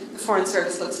 Certainly, the Foreign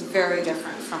Service looks very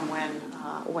different from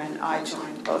when I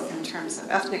joined, both in terms of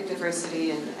ethnic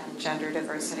diversity and gender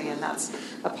diversity, and that's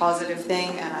a positive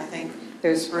thing, and I think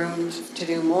there's room to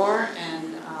do more,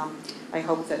 and I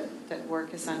hope that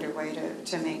work is underway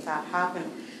to make that happen.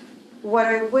 What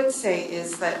I would say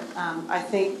is that I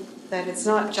think that it's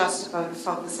not just about a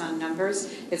focus on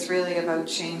numbers, it's really about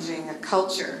changing a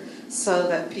culture so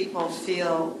that people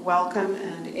feel welcome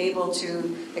and able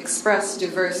to express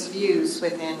diverse views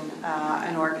within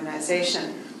an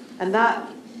organization. And that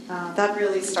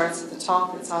really starts at the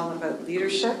top. It's all about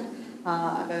leadership,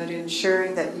 about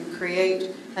ensuring that you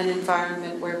create an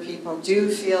environment where people do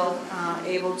feel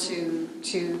able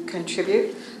to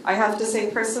contribute. I have to say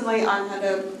personally, I had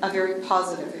a very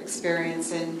positive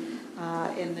experience in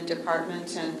the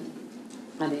department, and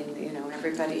I mean,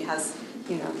 everybody has,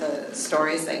 the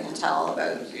stories they can tell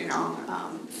about,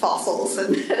 fossils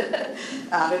and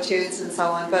attitudes and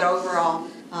so on. But overall,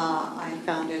 I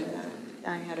found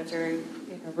I had a very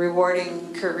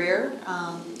rewarding career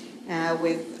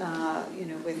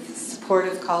with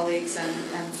supportive colleagues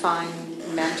and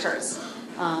fine mentors.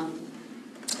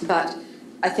 But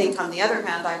I think, on the other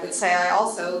hand, I would say I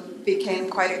also became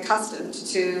quite accustomed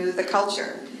to the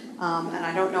culture. And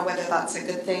I don't know whether that's a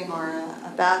good thing or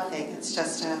a bad thing. It's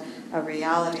just a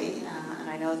reality. And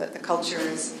I know that the culture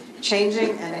is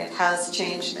changing, and it has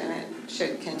changed, and it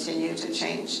should continue to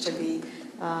change to be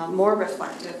more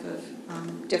reflective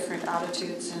of different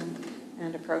attitudes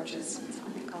and approaches. So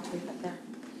I think I'll leave it there.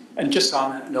 And just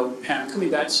on that note, Pam, coming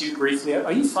back to you briefly,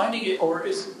 are you finding it, or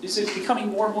is it becoming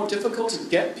more and more difficult to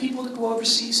get people to go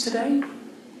overseas today?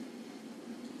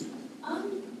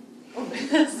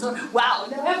 Wow,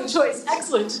 now I have a choice.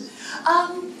 Excellent.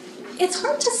 It's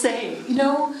hard to say.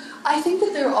 I think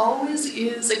that there always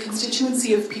is a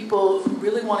constituency of people who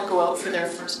really want to go out for their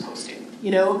first posting.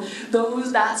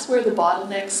 That's where the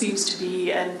bottleneck seems to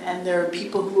be, and there are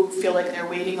people who feel like they're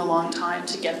waiting a long time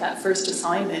to get that first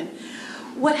assignment.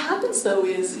 What happens, though,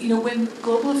 is, when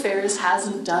Global Affairs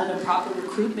hasn't done a proper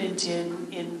recruitment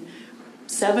in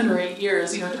 7 or 8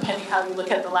 years, depending how you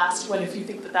look at the last one, if you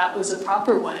think that was a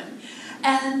proper one.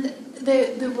 And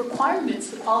the requirements,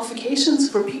 the qualifications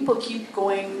for people keep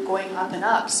going up and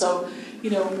up. So,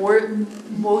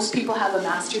 most people have a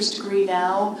master's degree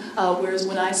now, whereas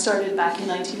when I started back in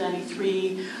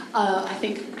 1993, I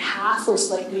think half or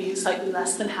slightly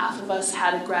less than half of us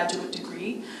had a graduate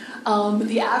degree.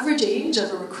 The average age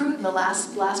of a recruit in the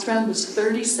last round was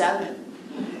 37.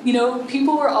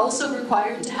 People were also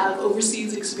required to have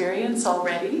overseas experience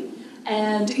already.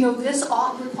 And this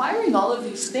requiring all of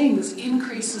these things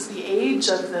increases the age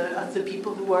of the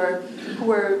people who are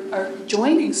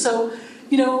joining. So,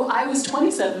 I was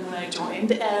 27 when I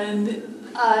joined, and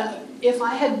if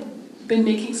I had been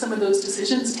making some of those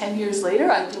decisions 10 years later,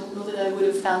 I don't know that I would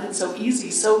have found it so easy.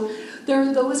 So there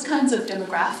are those kinds of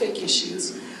demographic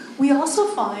issues. We also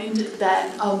find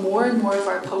that more and more of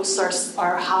our posts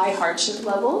are high hardship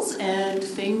levels, and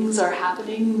things are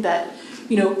happening that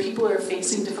people are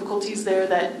facing difficulties there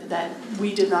that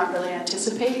we did not really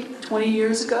anticipate 20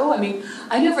 years ago. I mean,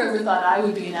 I never ever thought I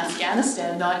would be in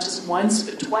Afghanistan, not just once,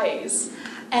 but twice.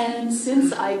 And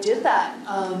since I did that,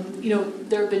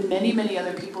 there have been many, many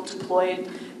other people deployed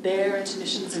there into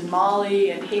missions in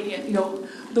Mali and Haiti. And,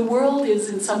 the world is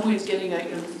in some ways getting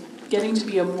to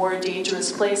be a more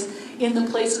dangerous place in the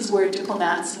places where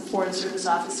diplomats and foreign service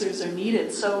officers are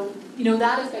needed. So,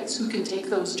 that affects who can take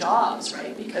those jobs,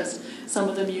 right? Because some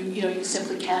of them you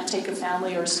simply can't take a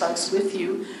family or a spouse with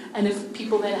you. And if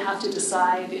people then have to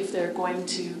decide if they're going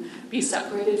to be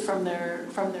separated from their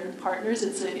partners,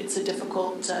 it's a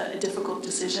difficult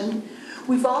decision.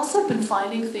 We've also been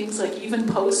finding things like even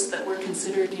posts that were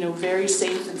considered very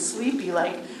safe and sleepy,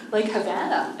 like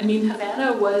Havana. I mean,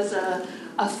 Havana was a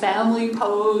family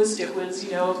post. It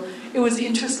was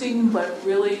interesting, but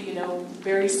really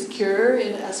very secure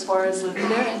as far as living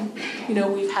there.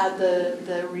 And we've had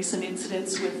the recent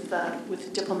incidents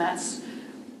with diplomats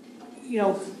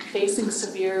facing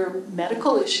severe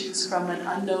medical issues from an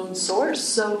unknown source.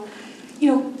 So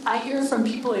I hear from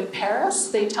people in Paris.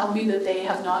 They tell me that they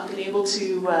have not been able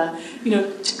to,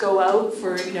 to go out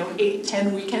for 8,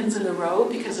 10 weekends in a row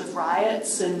because of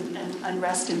riots and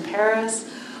unrest in Paris.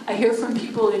 I hear from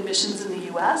people in missions in the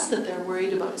U.S. that they're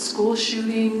worried about school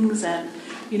shootings and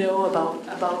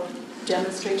about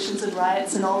demonstrations and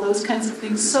riots and all those kinds of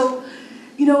things. So,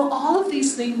 all of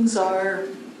these things are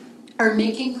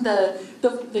making the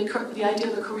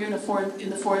idea of a career in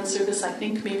the foreign service, I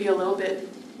think, maybe a little bit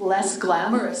less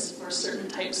glamorous for certain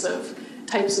types of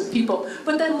people.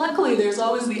 But then luckily there's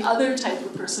always the other type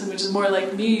of person, which is more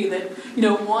like me, that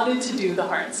wanted to do the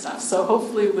hard stuff. So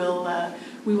hopefully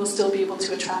we will still be able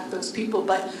to attract those people.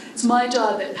 But it's my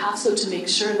job at PAFSO to make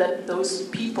sure that those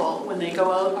people, when they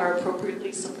go out, are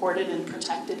appropriately supported and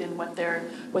protected in what they're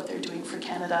doing for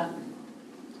Canada.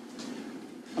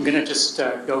 I'm going to just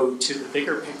go to the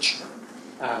bigger picture,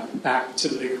 back to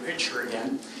the bigger picture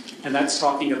again, and that's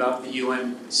talking about the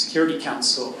UN Security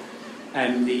Council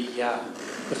and the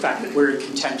fact that we're in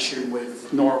contention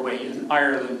with Norway and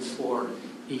Ireland for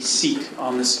a seat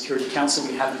on the Security Council.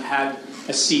 We haven't had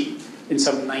a seat in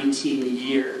some 19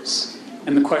 years.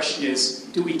 And the question is,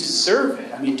 do we deserve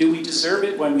it? I mean, do we deserve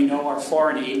it when we know our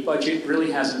foreign aid budget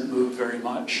really hasn't moved very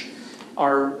much?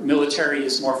 Our military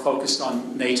is more focused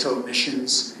on NATO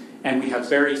missions, and we have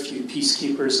very few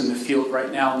peacekeepers in the field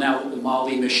right now. Now that the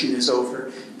Mali mission is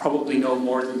over, probably no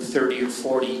more than 30 or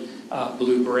 40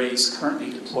 Blue Berets currently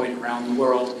deployed around the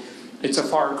world. It's a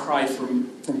far cry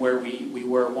from where we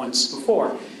were once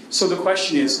before. So the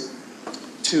question is,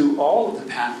 to all of the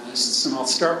panelists, and I'll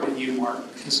start with you, Marc,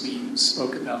 because we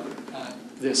spoke about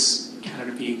this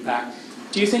Canada being back.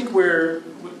 Do you think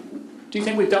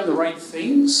we've done the right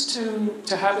things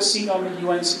to have a seat on the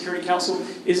UN Security Council?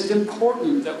 Is it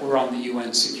important that we're on the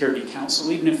UN Security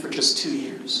Council, even if for just 2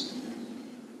 years?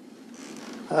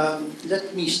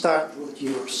 Let me start with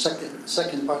your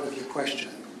second part of your question.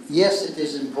 Yes, it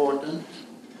is important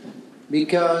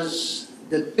because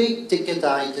the big ticket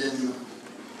items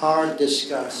are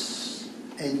discussed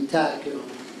and tackled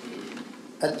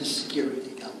at the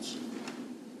Security Council.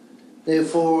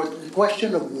 Therefore, the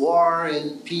question of war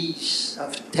and peace,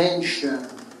 of tension,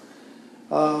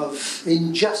 of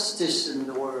injustice in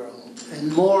the world,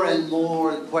 and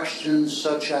more questions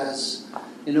such as,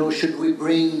 should we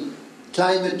bring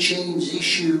climate change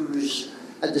issues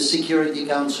at the Security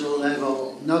Council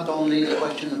level, not only the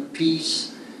question of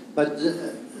peace, but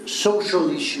social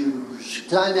issues,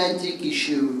 climatic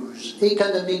issues,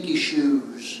 economic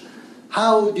issues.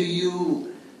 How do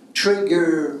you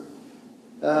trigger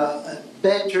a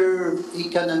better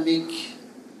economic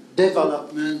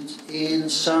development in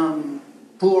some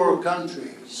poor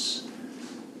countries?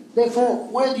 Therefore,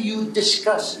 where do you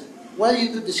discuss it? Well, you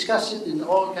could discuss it in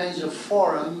all kinds of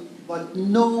forums, but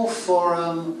no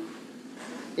forum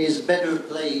is better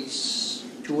place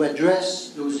to address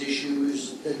those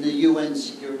issues than the UN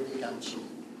Security Council.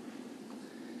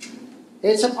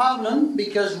 It's a problem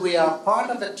because we are part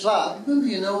of a club.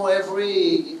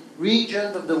 Every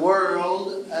region of the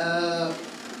world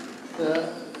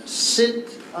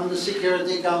sit on the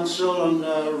Security Council on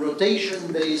a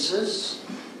rotation basis,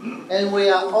 and we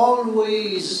are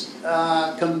always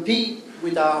compete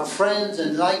with our friends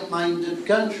and like-minded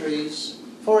countries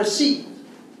for a seat.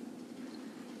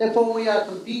 Therefore, we are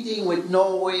competing with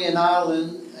Norway and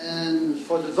Ireland and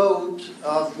for the vote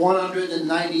of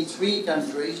 193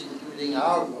 countries, including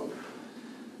our vote.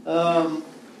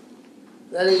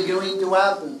 That is going to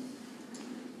happen.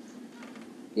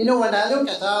 When I look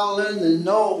at Ireland and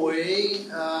Norway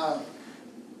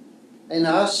and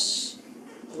us,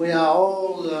 we are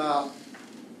all,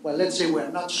 let's say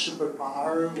we're not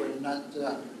superpower, we're not,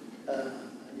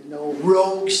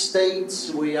 rogue states,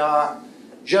 we are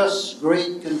just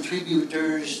great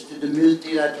contributors to the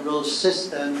multilateral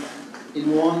system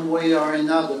in one way or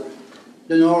another.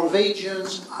 The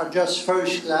Norwegians are just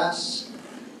first class,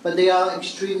 but they are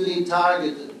extremely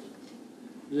targeted.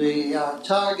 They are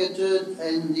targeted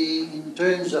in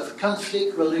terms of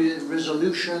conflict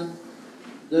resolution.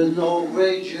 The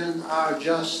Norwegians are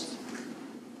just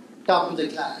top of the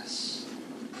class.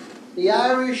 The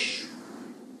Irish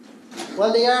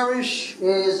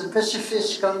is a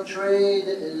pacifist country,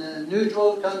 a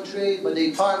neutral country, but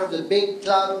they're part of the big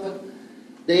club.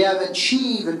 They have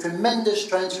achieved a tremendous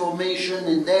transformation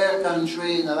in their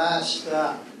country in the last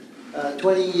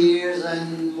 20 years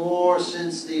and more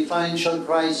since the financial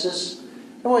crisis.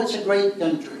 It's a great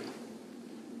country.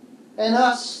 And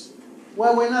us,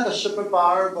 we're not a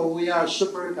superpower, but we are a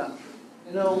super country.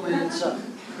 We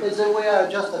are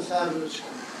just a fabulous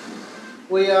country.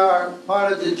 We are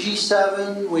part of the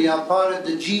G7, we are part of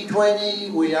the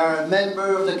G20, we are a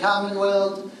member of the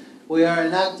Commonwealth, We are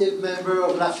an active member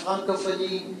of La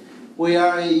Francophonie. We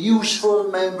are a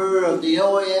useful member of the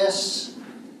OAS,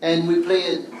 and we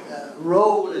play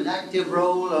an active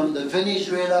role on the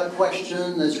Venezuela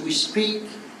question as we speak.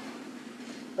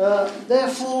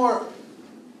 Therefore,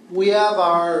 we have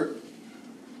our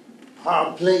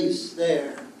place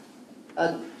there.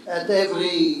 At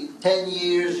every 10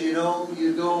 years, you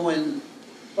go and,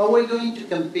 but we're going to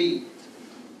compete.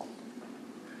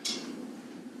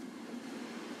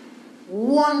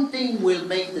 One thing will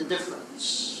make the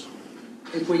difference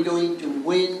if we're going to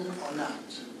win or not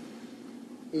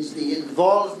is the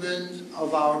involvement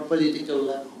of our political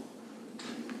level.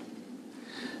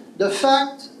 The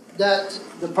fact that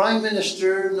the Prime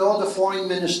Minister nor the Foreign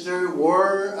Minister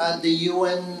were at the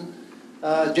UN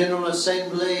General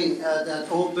Assembly that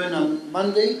opened on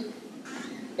Monday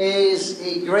is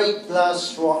a great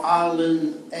plus for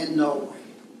Ireland and Norway,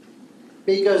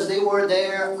 because they were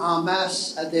there en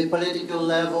masse at the political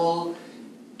level,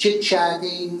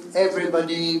 chit-chatting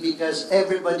everybody, because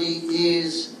everybody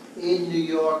is in New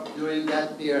York during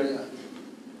that period.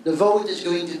 The vote is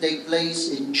going to take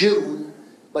place in June,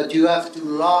 but you have to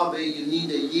lobby, you need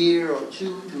a year or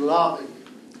two to lobby.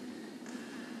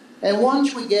 And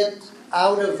once we get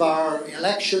out of our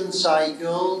election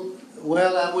cycle,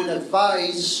 well, I would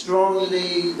advise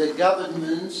strongly the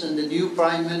governments and the new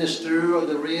Prime Minister or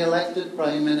the re-elected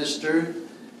Prime Minister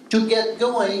to get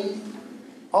going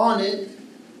on it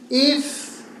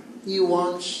if he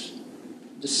wants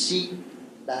the seat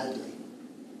badly.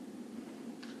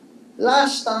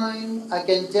 Last time, I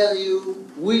can tell you,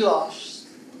 we lost.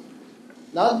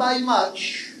 Not by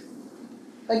much.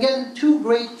 Again, two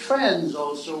great friends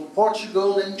also,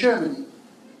 Portugal and Germany.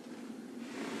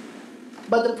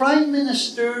 But the Prime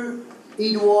Minister,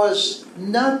 it was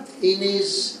not in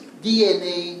his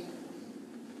DNA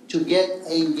to get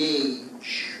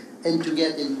engaged and to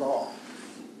get involved.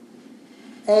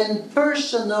 And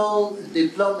personal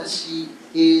diplomacy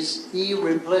is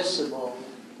irreplaceable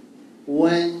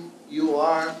when you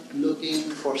are looking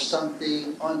for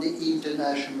something on the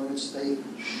international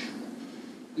stage.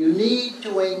 You need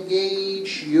to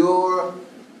engage your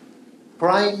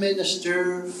Prime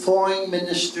Minister, foreign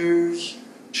ministers,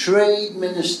 trade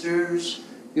ministers.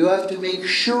 You have to make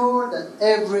sure that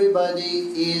everybody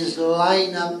is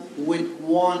lined up with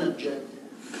one objective.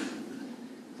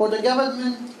 For the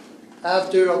government,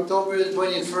 after October the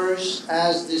 21st,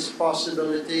 has this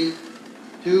possibility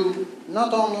to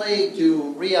not only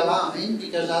to realign,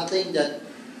 because I think that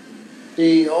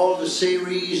all the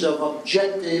series of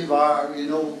objectives are,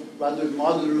 rather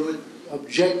moderate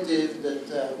objective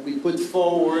that we put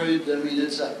forward. I mean,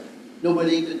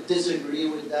 nobody could disagree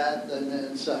with that, and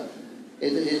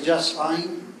it's just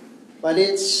fine. But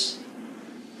it's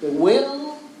the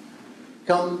will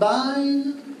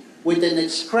combined with an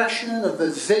expression of a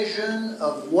vision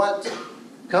of what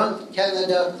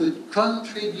Canada could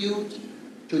contribute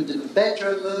to the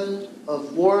betterment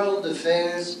of world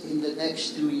affairs in the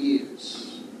next 2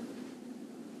 years.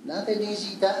 Not an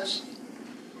easy task,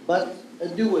 but a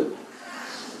doable.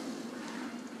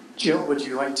 Jill, would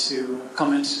you like to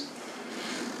comment?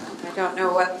 I don't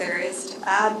know what there is to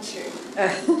add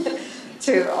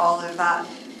to all of that,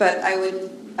 but I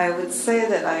would say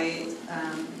that I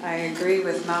agree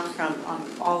with Marc on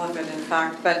all of it, in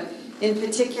fact. But in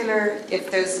particular, if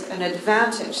there's an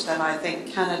advantage that I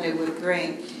think Canada would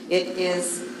bring, it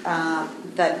is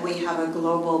that we have a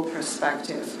global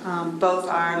perspective. Both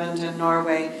Ireland and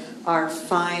Norway are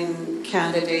fine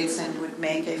candidates and would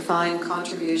make a fine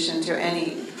contribution to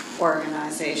any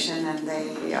organization, and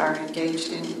they are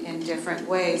engaged in different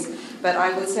ways. But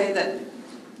I would say that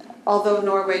although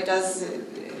Norway does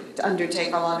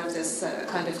undertake a lot of this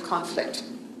kind of conflict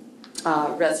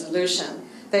resolution,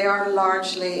 they are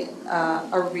largely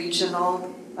a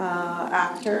regional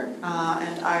actor,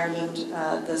 and Ireland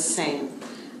the same.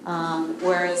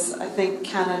 Whereas I think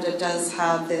Canada does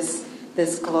have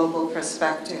this global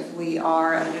perspective. We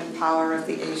are a power of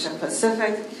the Asia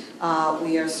Pacific.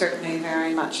 We are certainly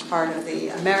very much part of the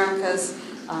Americas.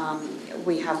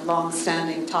 We have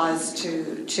long-standing ties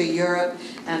to Europe,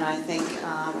 and I think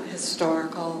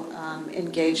historical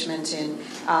engagement in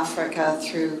Africa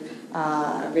through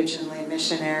originally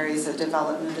missionaries of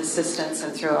development assistance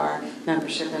and through our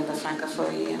membership in the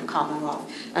Francophonie and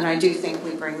Commonwealth. And I do think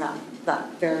we bring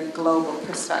that very global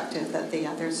perspective that the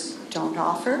others don't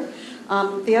offer.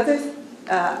 The other,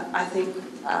 I think,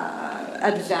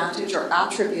 advantage or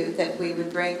attribute that we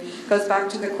would bring goes back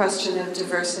to the question of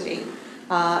diversity.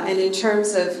 And in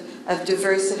terms of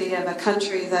diversity of a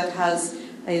country that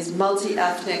is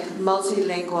multi-ethnic,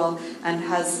 multilingual, and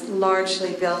has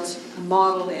largely built a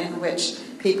model in which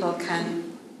people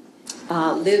can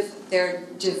live their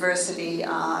diversity in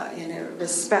a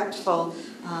respectful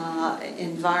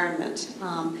environment.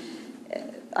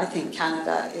 I think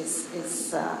Canada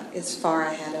is far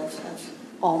ahead of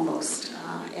almost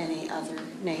any other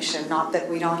nation. Not that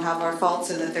we don't have our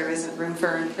faults and that there isn't room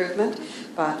for improvement,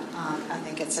 but I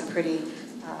think it's a pretty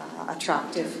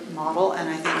attractive model, and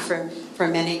I think for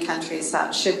many countries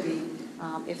that should be,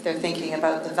 if they're thinking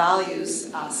about the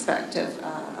values aspect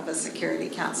of a Security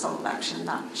Council election,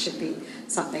 that should be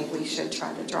something we should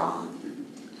try to draw on.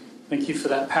 Thank you for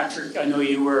that, Patrick. I know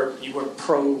you were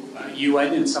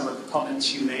pro-UN in some of the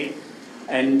comments you made,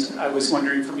 and I was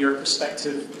wondering from your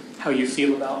perspective how you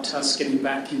feel about us getting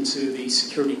back into the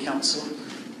Security Council.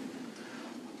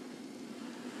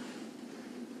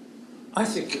 I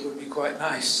think it would be quite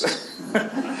nice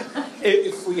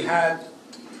if we had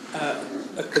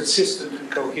a consistent and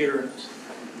coherent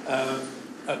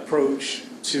approach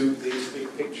to these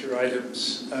big picture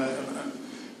items.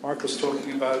 Marc was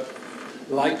talking about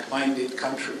like-minded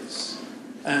countries,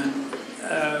 and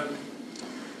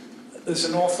there's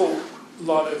an awful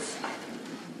lot of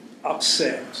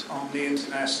upset on the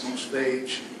international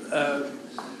stage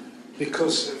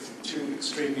because of two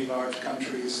extremely large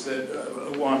countries.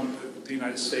 That one, the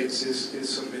United States, is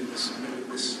sort of in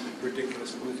this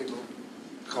ridiculous political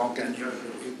conjuncture.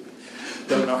 We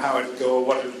don't know how it would go or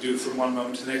what it would do from one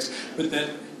moment to the next. But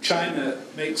then China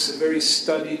makes a very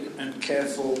studied and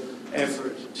careful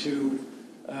effort to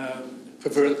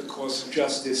pervert the course of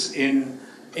justice in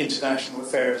international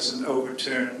affairs and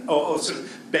overturn, or sort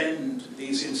of bend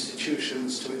these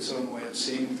institutions to its own way of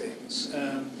seeing things.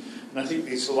 And I think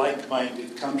these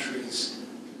like-minded countries,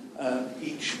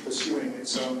 each pursuing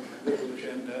its own little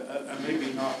agenda, are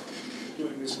maybe not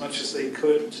doing as much as they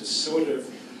could to sort of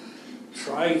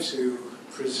try to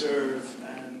preserve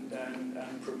and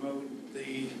promote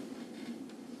the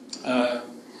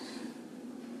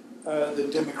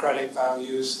democratic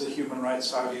values, the human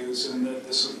rights values, and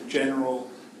the sort of general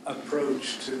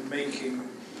approach to making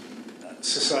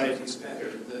societies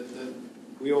better that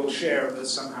we all share, but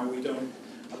somehow we don't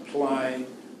apply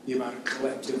the amount of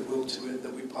collective will to it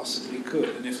that we possibly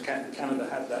could. And if Canada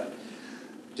had that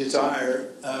desire,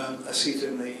 a seat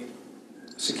in the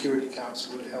Security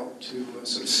Council would help to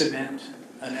sort of cement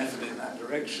an effort in that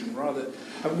direction.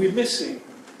 And we're missing,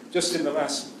 just in the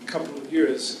last couple of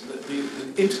years, that the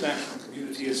international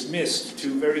community has missed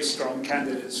two very strong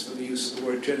candidates for the use of the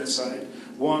word genocide.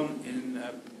 One in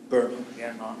Burma,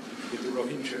 Myanmar, with the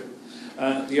Rohingya.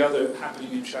 The other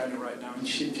happening in China right now in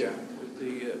Xinjiang with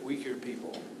the Uyghur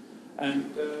people.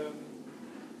 And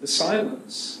the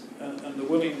silence and the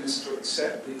willingness to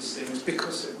accept these things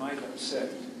because it might upset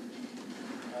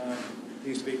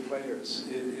these big players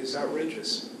is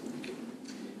outrageous.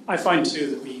 I find,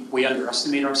 too, that we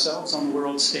underestimate ourselves on the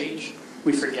world stage.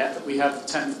 We forget that we have the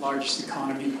 10th largest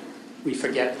economy. We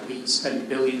forget that we spend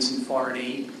billions in foreign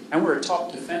aid. And we're a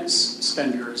top defense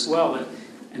spender as well.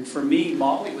 And for me,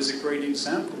 Mali was a great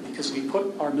example because we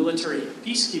put our military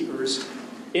peacekeepers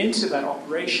into that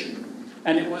operation.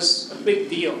 And it was a big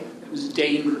deal. It was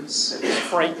dangerous. It was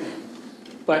frightening.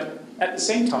 But at the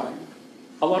same time,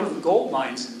 a lot of the gold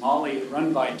mines in Mali are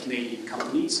run by Canadian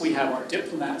companies. We have our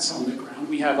diplomats on the ground.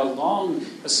 We have a long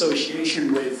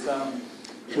association with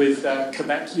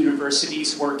Quebec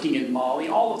universities working in Mali.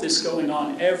 All of this going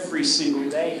on every single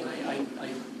day. And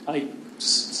I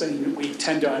say that we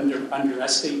tend to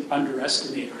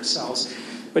underestimate ourselves.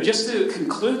 But just to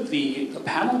conclude the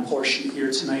panel portion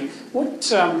here tonight,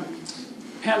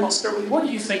 Pam, I'll start with you. What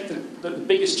do you think the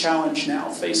biggest challenge now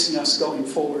facing us going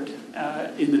forward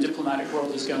in the diplomatic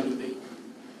world is going to be?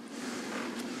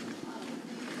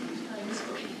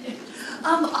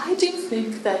 I do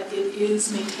think that it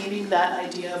is maintaining that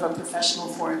idea of a professional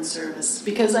foreign service,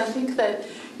 because I think that,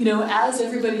 as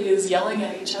everybody is yelling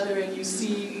at each other and you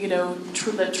see,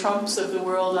 the Trumps of the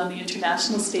world on the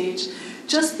international stage,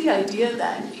 just the idea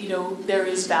that, there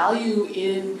is value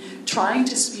in trying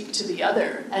to speak to the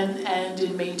other and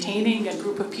in maintaining a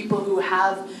group of people who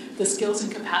have the skills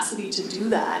and capacity to do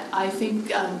that. I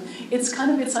think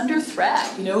it's under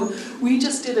threat. We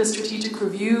just did a strategic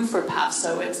review for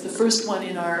PAFSO. It's the first one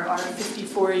in our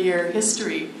 54-year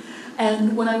history.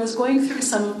 And when I was going through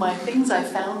some of my things, I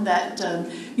found that,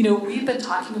 we've been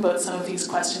talking about some of these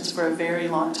questions for a very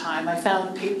long time. I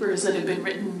found papers that have been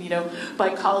written,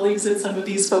 by colleagues that some of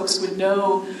these folks would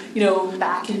know,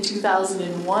 back in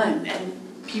 2001. And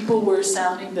people were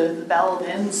sounding the bell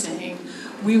then saying,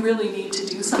 we really need to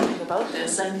do something about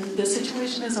this, and the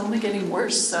situation is only getting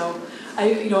worse. So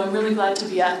I'm really glad to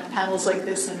be at panels like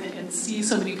this and see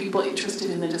so many people interested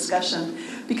in the discussion,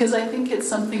 because I think it's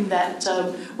something that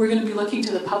we're going to be looking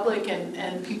to the public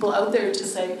and people out there to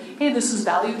say, hey, this is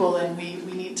valuable, and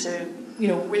we need to,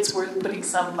 it's worth putting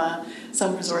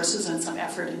some resources and some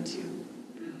effort into.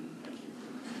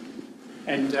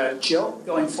 And Jill,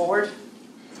 going forward?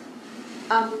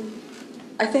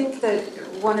 I think that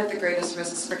one of the greatest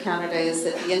risks for Canada is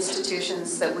that the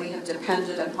institutions that we have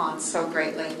depended upon so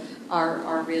greatly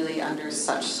are really under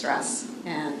such stress.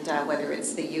 And whether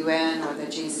it's the UN or the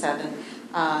G7,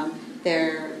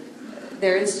 they're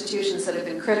institutions that have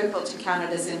been critical to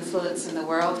Canada's influence in the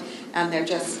world, and they're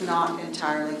just not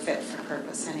entirely fit for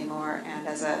purpose anymore. And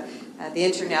as the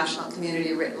international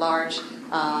community writ large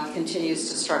continues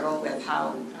to struggle with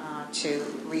how to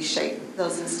reshape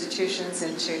those institutions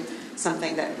into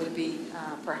something that would be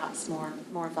perhaps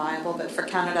more viable. But for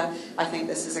Canada, I think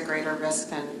this is a greater risk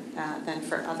than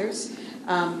for others.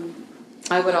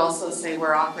 I would also say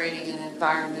we're operating in an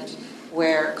environment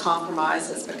where compromise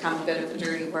has become a bit of a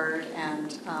dirty word,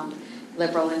 and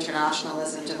liberal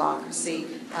internationalism, democracy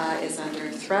is under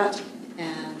threat,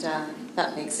 and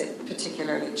that makes it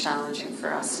particularly challenging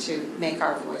for us to make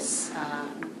our voice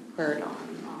heard on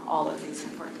all of these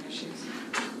important issues.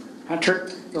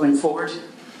 Patrick, going forward.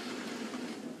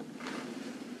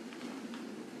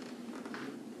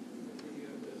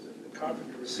 The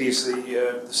carpenter receives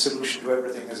the solution to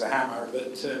everything as a hammer,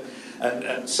 but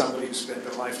and somebody who spent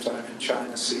a lifetime in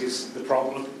China sees the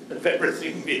problem of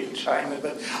everything being China.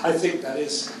 But I think that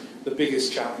is the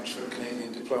biggest challenge for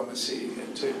Canadian diplomacy,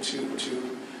 to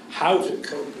how to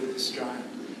cope with this giant.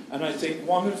 And I think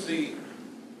one of the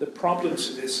problems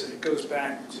of this, and it goes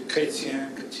back to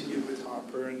Chrétien, continued with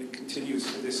Harper, and it continues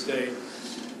to this day,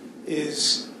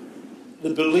 is the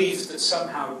belief that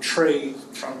somehow trade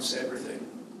trumps everything.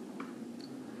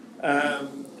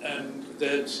 And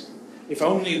that if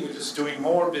only we're just doing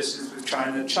more business with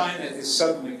China, China is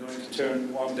suddenly going to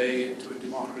turn one day into a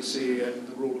democracy and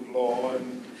the rule of law,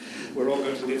 and we're all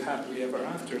going to live happily ever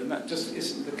after. And that just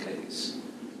isn't the case.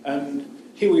 And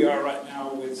here we are right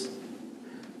now with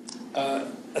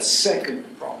a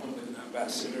second problem with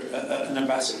an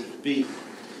ambassador to be,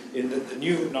 in that the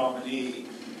new nominee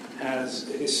has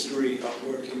a history of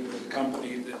working with a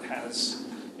company that has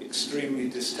extremely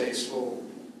distasteful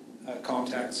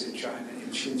contacts in China, in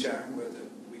Xinjiang, where the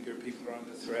Uyghur people are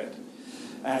under threat,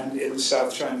 and in the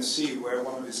South China Sea, where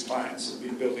one of his clients has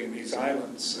been building these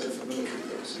islands for military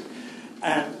purposes.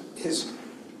 And his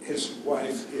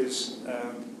wife is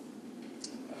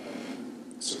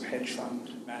sort of hedge fund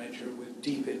manager with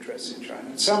deep interests in China.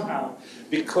 And somehow,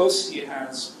 because he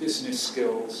has business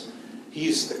skills,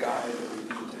 he's the guy that we need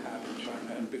to have in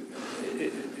China. And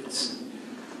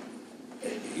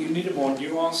you need a more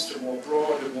nuanced, a more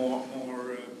broad, a more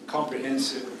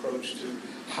comprehensive approach to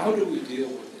how do we deal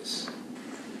with this?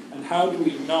 And how do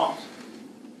we not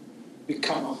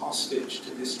become a hostage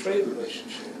to this trade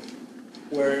relationship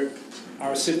where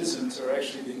our citizens are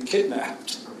actually being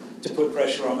kidnapped to put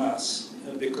pressure on us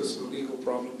because of a legal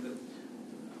problem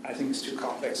that I think is too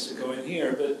complex to go in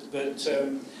here. But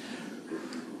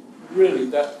really,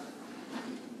 that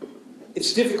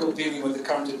it's difficult dealing with the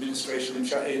current administration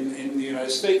in the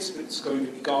United States, but it's going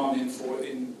to be gone in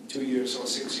 2 years or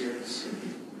 6 years,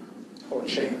 or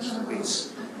changed at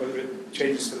least. Whether it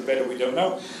changes for the better, we don't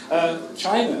know.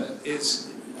 China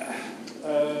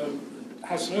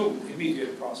has no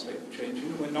immediate prospect of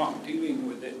changing. We're not dealing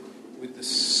with it with the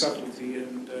subtlety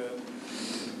and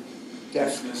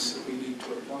deftness that we need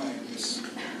to apply in this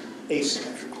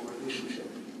asymmetrical relationship.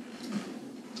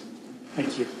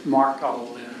 Thank you. Marc,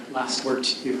 I'll last word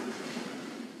to you.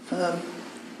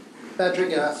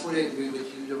 Patrick, I fully agree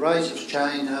with you. The rise of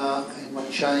China and what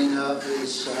China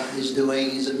is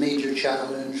doing is a major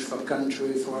challenge for a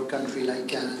country like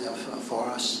Canada, for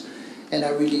us. And I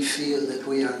really feel that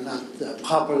we are not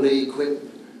properly equipped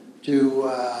to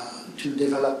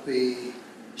develop a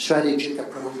strategic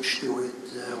approach to it.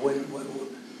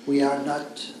 We are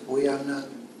not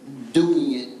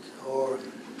doing it or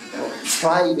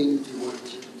striving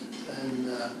towards it,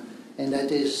 and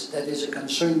that is a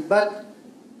concern. But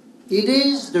it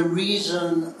is the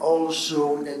reason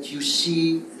also that you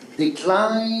see a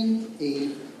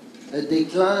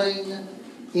decline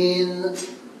in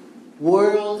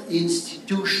world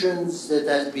institutions that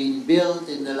have been built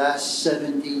in the last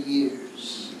 70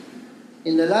 years.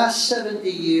 In the last 70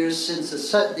 years, since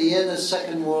the end of the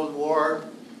Second World War,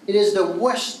 it is the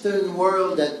Western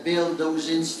world that built those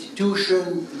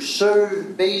institutions to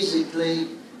serve basically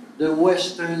the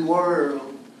Western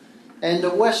world. and the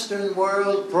Western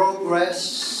world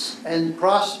progress and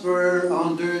prosper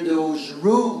under those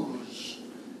rules.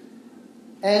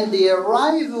 And the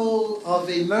arrival of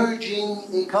emerging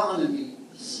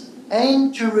economies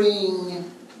entering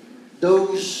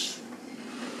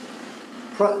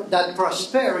that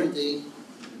prosperity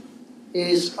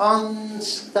is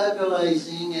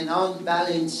unstabilizing and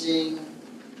unbalancing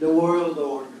the world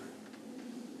order.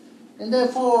 And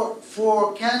therefore,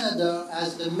 for Canada,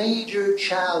 as the major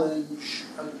challenge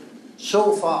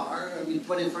so far, I mean,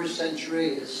 21st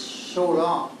century is so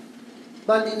long,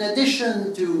 but in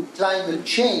addition to climate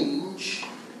change,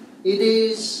 it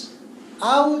is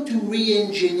how to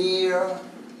re-engineer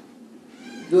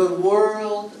the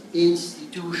world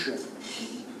institutions,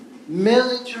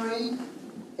 military,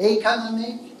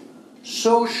 economic,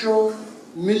 social,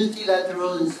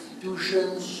 multilateral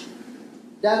institutions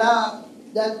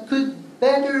that could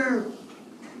better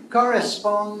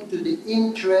correspond to the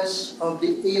interests of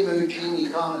the emerging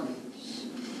economies.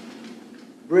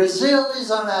 Brazil is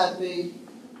unhappy,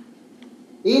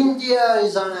 India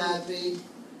is unhappy,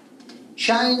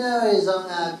 China is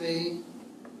unhappy,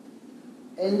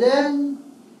 and then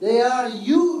they are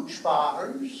huge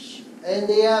powers, and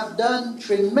they have done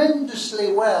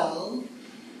tremendously well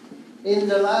in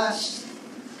the last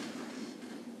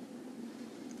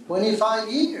 25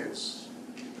 years.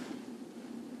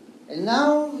 And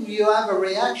now you have a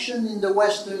reaction in the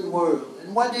Western world.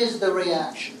 And what is the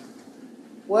reaction?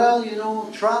 Well, you know,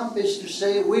 Trump is to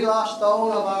say, we lost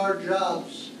all of our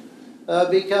jobs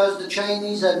because the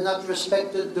Chinese have not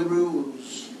respected the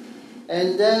rules.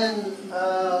 And then,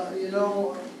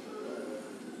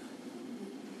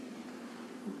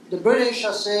 the British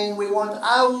are saying we want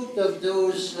out of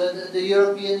the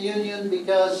European Union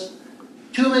because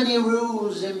too many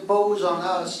rules impose on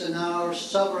us and our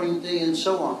sovereignty and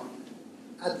so on.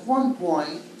 At one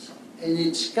point, and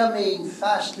it's coming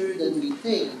faster than we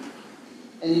think,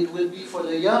 and it will be for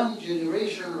the young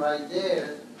generation right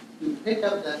there to pick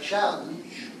up that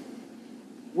challenge,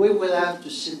 we will have to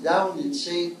sit down and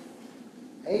say,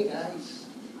 hey guys,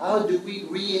 how do we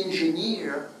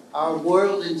re-engineer our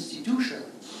world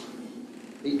institutions?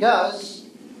 Because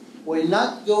we're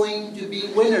not going to be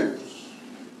winners.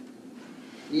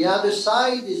 The other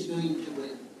side is going to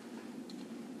win.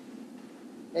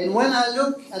 And when I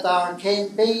look at our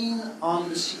campaign on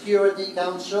the Security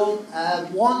Council, I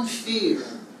have one fear,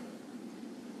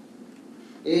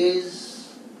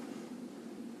 is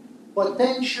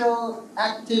potential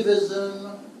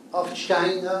activism of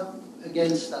China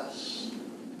against us.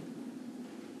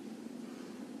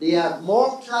 They have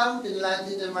more clout in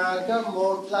Latin America,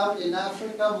 more clout in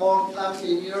Africa, more clout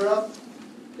in Europe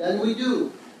than we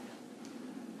do.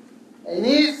 And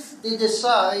if they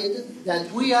decide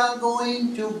that we are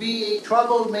going to be a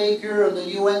troublemaker on the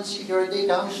UN Security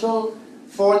Council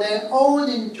for their own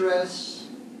interests,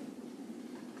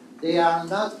 they are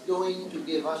not going to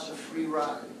give us a free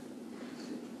ride.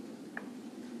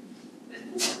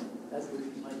 That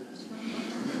would be my last.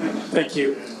 Thank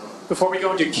you. Before we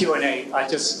go into Q&A, I'd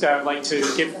just like to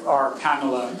give our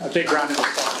panel a big round of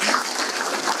applause.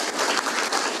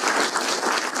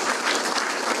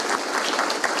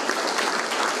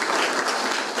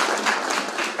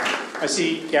 I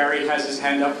see Gary has his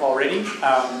hand up already,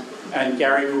 and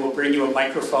Gary, we will bring you a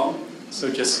microphone, so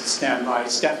just stand by.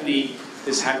 Stephanie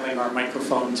is handling our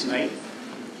microphone tonight.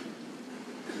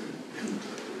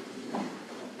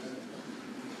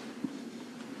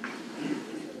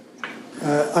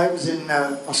 I was in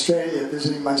Australia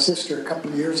visiting my sister a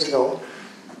couple of years ago,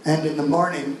 and in the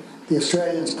morning, the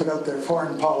Australians put out their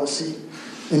foreign policy.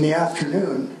 In the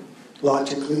afternoon,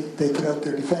 logically, they put out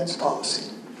their defense policy.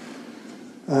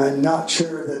 I'm not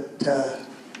sure that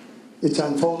it's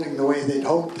unfolding the way they'd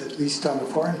hoped, at least on the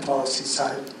foreign policy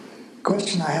side. The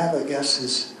question I have, I guess,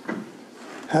 is,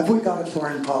 have we got a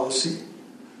foreign policy?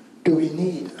 Do we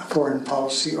need a foreign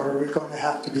policy, or are we going to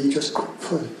have to be just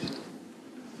quick-footed?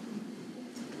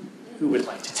 Who would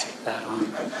like to take that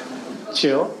on?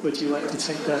 Jill, would you like to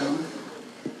take that on?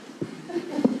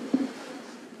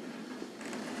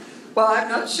 Well, I'm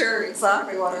not sure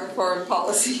exactly what our foreign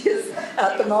policy is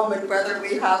at the moment, whether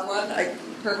we have one.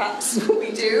 Perhaps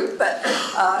we do, but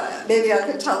maybe I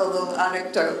could tell a little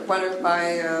anecdote. One of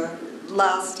my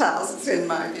last tasks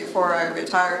before I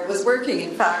retired was working,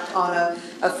 in fact, on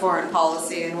a foreign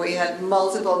policy, and we had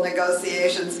multiple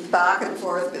negotiations back and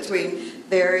forth between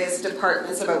various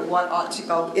departments about what ought to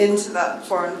go into that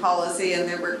foreign policy, and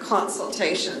there were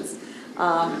consultations.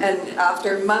 And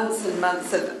after months and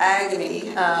months of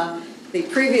agony, the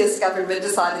previous government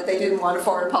decided they didn't want a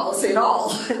foreign policy at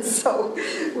all. And so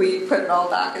we put it all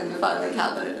back in the filing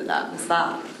cabinet, and that was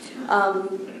that.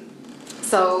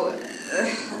 So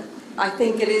I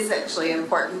think it is actually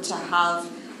important to have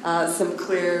some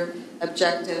clear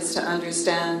objectives to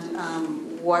understand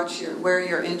where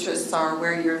your interests are,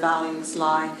 where your values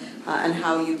lie, and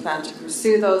how you plan to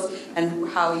pursue those, and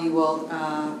how you will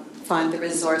find the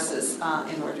resources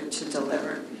in order to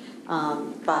deliver.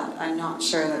 But I'm not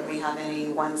sure that we have any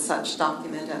one such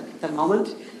document at the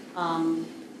moment,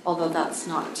 although that's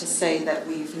not to say that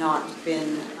we've not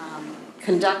been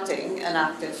conducting an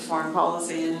active foreign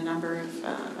policy in a number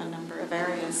of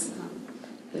areas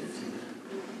with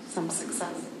some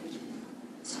success.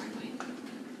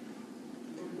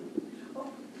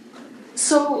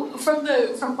 So,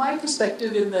 from my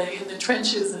perspective in the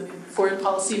trenches and in foreign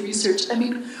policy research, I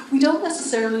mean, we don't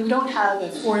have a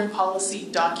foreign policy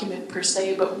document per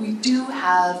se, but we do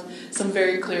have some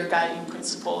very clear guiding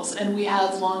principles, and we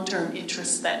have long-term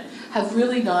interests that have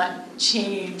really not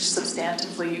changed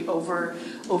substantively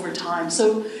over time.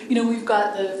 So, you know, we've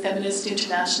got the feminist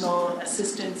international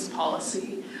assistance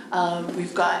policy,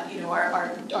 we've got, you know,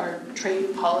 our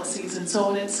trade policies and so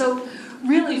on, and so.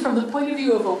 Really, from the point of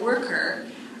view of a worker,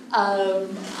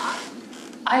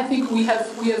 I think we have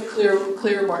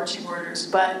clear marching orders,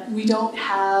 but we don't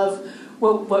have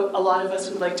what a lot of us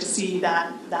would like to see,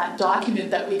 that document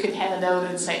that we could hand out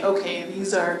and say, okay,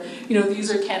 these are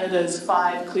Canada's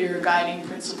 5 clear guiding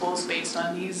principles based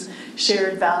on these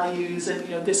shared values, and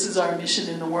you know, this is our mission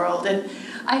in the world. And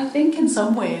I think in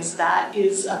some ways that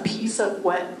is a piece of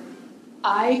what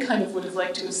I kind of would have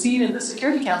liked to have seen in the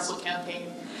Security Council campaign.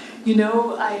 You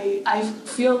know, I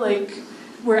feel like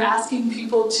we're asking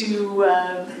people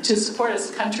to support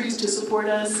us, countries to support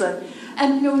us,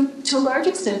 and you know, to a large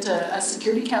extent, a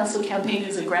Security Council campaign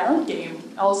is a ground game.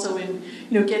 Also, in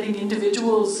you know, getting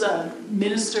individuals,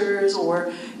 ministers,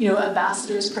 or you know,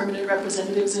 ambassadors, permanent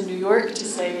representatives in New York to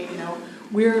say, you know,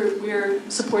 we're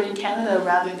supporting Canada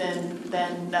rather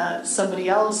than somebody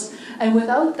else. And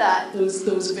without that,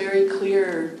 those very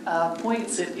clear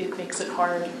points, it makes it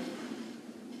hard.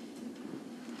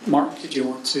 Marc, did you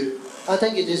want to? I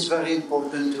think it is very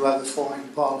important to have a foreign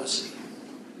policy,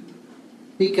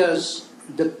 because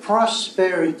the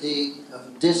prosperity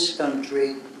of this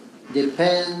country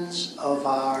depends on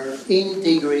our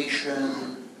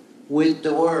integration with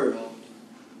the world.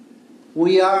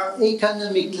 We are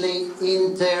economically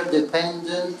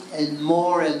interdependent and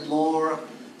more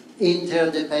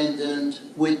interdependent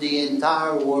with the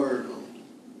entire world.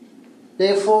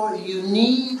 Therefore, you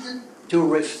need to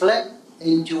reflect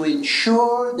and to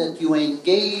ensure that you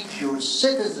engage your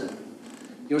citizen,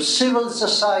 your civil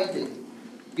society,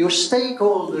 your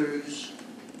stakeholders,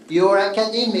 your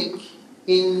academic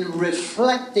in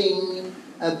reflecting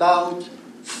about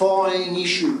foreign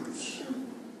issues.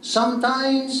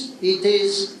 Sometimes it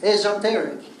is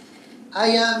esoteric. I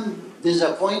am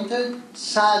disappointed,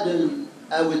 saddened,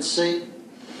 I would say,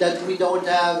 that we don't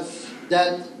have,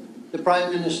 that the Prime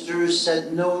Minister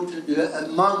said no to a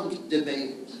monk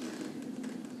debate.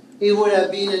 It would have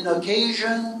been an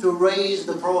occasion to raise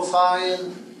the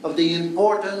profile of the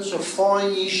importance of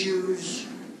foreign issues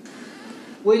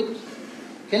with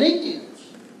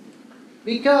Canadians.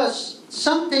 Because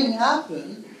something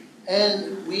happened,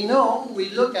 and we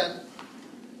look at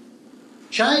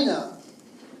China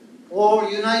or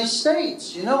United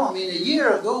States. You know, I mean, a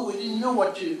year ago we didn't know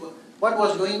what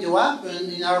was going to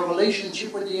happen in our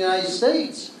relationship with the United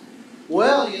States.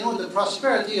 Well, you know, the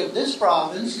prosperity of this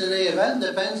province in the event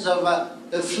depends on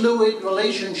a fluid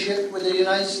relationship with the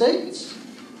United States.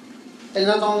 And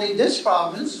not only this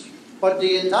province, but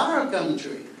the entire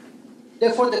country.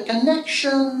 Therefore, the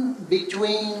connection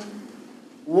between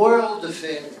world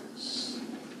affairs,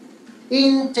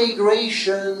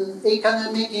 integration,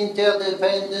 economic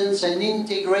interdependence and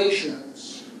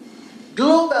integrations,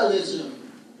 globalism.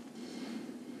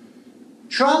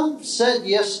 Trump said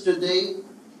yesterday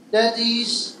that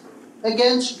he's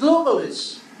against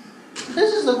globalists.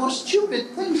 This is the most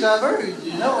stupid things I've heard,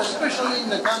 you know, especially in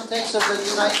the context of the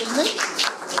United Nations.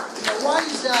 Why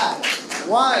is that?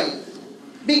 Why?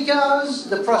 Because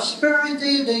the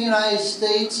prosperity of the United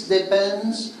States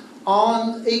depends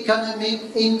on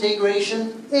economic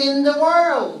integration in the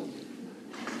world.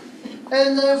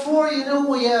 And therefore, you know,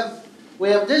 we have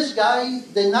this guy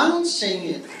denouncing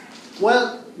it.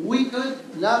 Well, we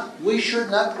should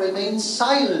not remain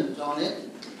silent on it,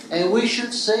 and we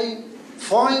should say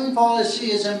foreign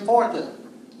policy is important.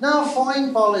 Now,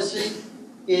 foreign policy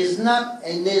is not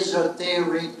an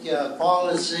esoteric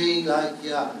policy like,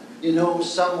 you know,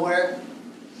 somewhere.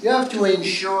 You have to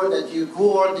ensure that you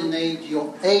coordinate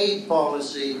your aid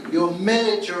policy, your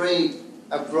military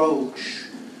approach,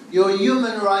 your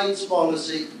human rights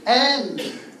policy, and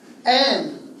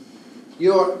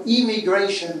your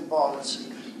immigration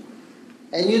policy.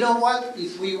 And you know what?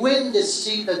 If we win this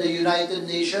seat at the United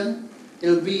Nations,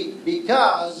 it'll be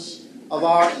because of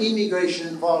our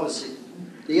immigration policy.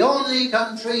 The only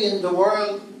country in the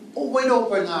world with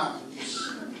open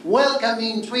arms,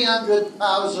 welcoming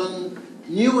 300,000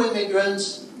 new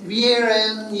immigrants year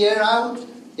in, year out,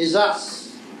 is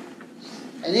us.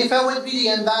 And if I would be the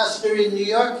ambassador in New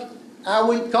York, I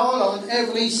would call on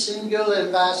every single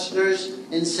ambassadors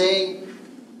and say,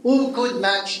 who could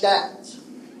match that?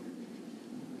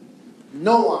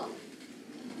 No one.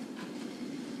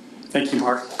 Thank you,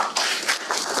 Marc.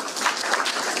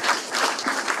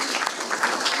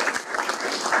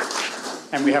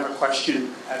 And we have a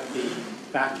question at the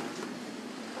back.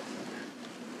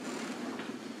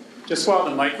 Just while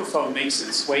the microphone makes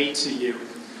its way to you,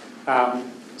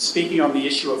 speaking on the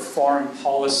issue of foreign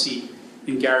policy,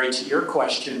 and Gary, to your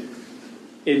question,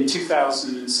 in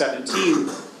 2017,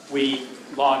 we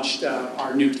launched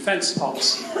our new defense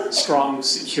policy, Strong,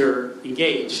 Secure,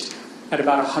 Engaged, at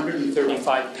about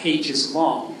 135 pages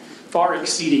long, far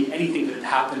exceeding anything that had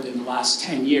happened in the last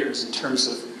 10 years in terms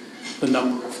of the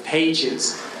number of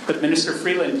pages. But Minister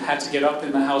Freeland had to get up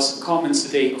in the House of Commons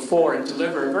the day before and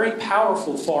deliver a very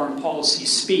powerful foreign policy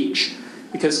speech,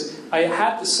 because I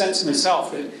had the sense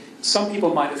myself that some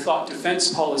people might have thought defense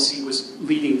policy was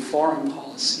leading foreign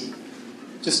policy.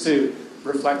 Just to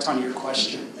reflect on your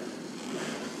question.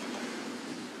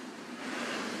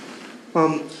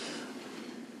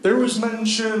 There was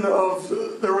mention of,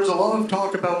 there was a lot of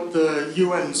talk about the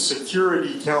UN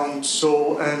Security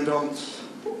Council, and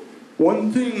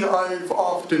one thing I've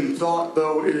often thought,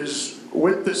 though, is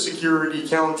with the Security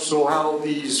Council, how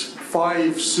these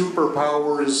 5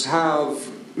 superpowers have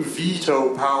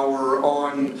veto power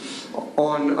on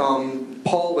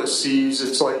policies.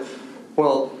 It's like,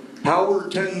 well, power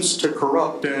tends to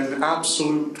corrupt, and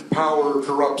absolute power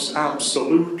corrupts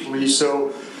absolutely.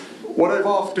 So what I've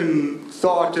often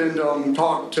thought and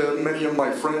talked to many of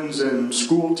my friends and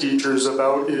school teachers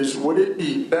about is, would it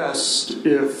be best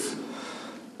if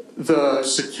the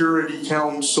Security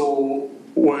Council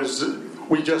was,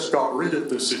 we just got rid of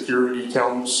the Security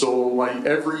Council, like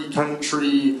every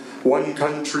country, one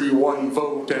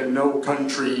vote, and no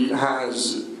country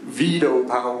has veto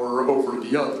power over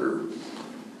the other?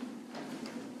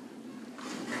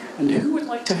 And who would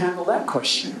like to handle that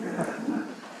question?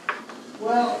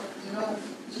 Well, you know,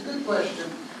 it's a good question,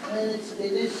 and it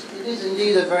is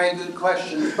indeed a very good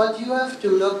question. But you have to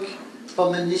look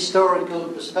from an historical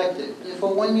perspective.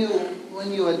 Therefore, when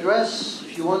you address,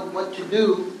 if you want what to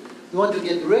do, you want to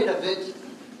get rid of it,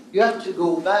 you have to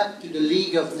go back to the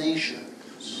League of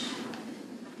Nations.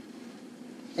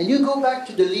 And you go back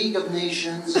to the League of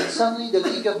Nations, and suddenly the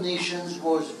League of Nations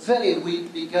was very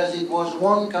weak because it was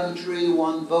one country,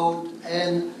 one vote,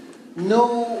 and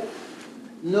no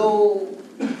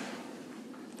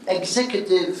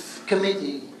executive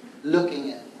committee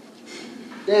looking at it.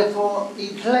 Therefore,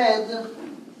 it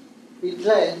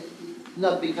led,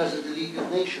 not because of the League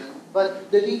of Nations, but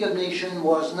the League of Nations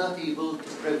was not able to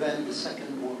prevent the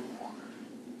Second World War.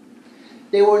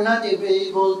 They were not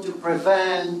able to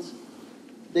prevent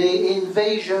the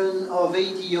invasion of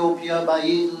Ethiopia by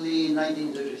Italy in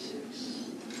 1936.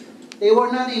 They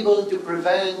were not able to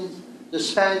prevent the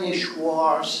Spanish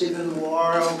War, Civil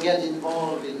War, or get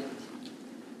involved in it.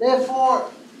 Therefore,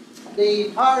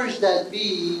 the powers that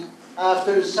be,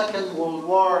 after the Second World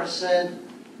War, said,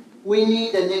 we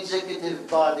need an executive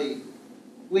body.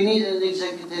 We need an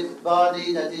executive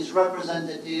body that is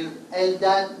representative, and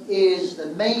that is the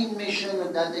main mission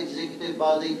of that executive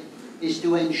body, is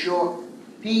to ensure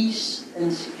peace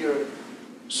and security.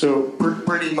 So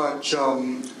pretty much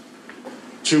to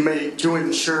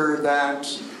ensure that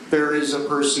there is a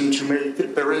person to make,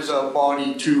 there is a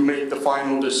body to make the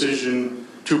final decision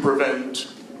to prevent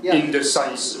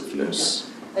indecisiveness.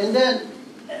 And then,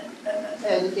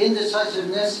 and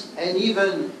indecisiveness and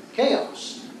even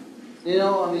chaos. You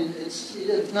know, I mean, it's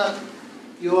not,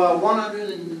 you are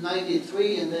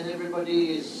 193 and then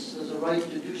everybody has a right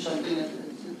to do something.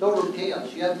 It's a total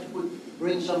chaos. You have to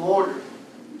bring some order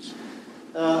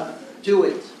to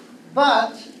it.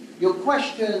 But your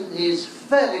question is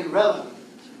very relevant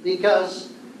because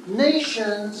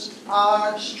nations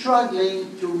are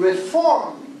struggling to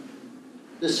reform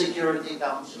the Security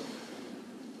Council.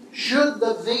 Should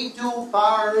the veto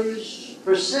powers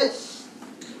persist?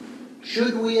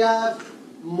 Should we have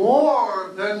more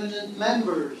permanent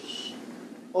members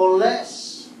or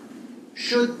less?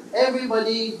 Should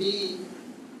everybody be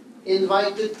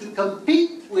invited to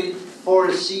compete for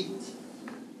a seat?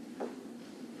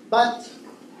 But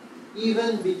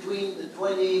even between the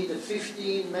 20, the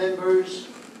 15 members,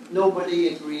 nobody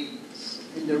agrees.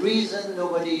 And the reason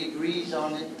nobody agrees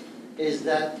on it is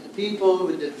that the people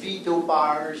with the veto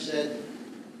power said,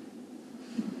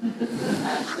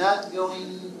 I'm not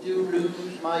going to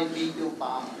lose my veto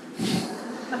power.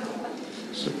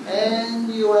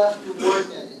 And you have to work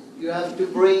at it. You have to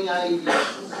bring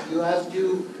ideas. You have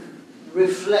to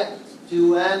reflect,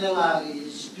 to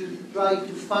analyze, to try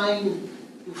to find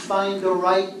the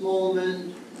right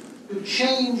moment to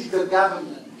change the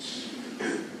governance.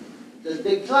 The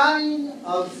decline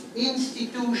of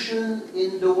institutions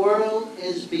in the world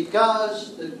is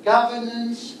because the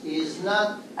governance is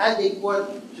not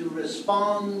adequate to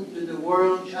respond to the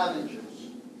world challenges.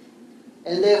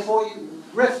 And therefore, you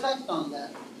reflect on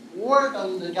that. Work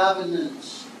on the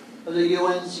governance of the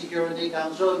UN Security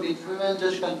Council will be a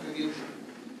tremendous contribution.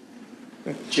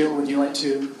 Jill, would you like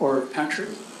to, or Patrick?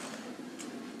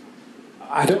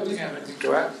 I don't think I have anything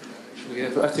to add. Actually,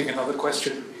 I think another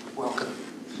question would be welcome.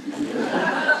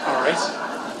 All right.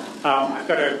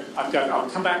 I'll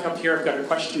come back up here. I've got a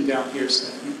question down here.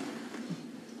 So.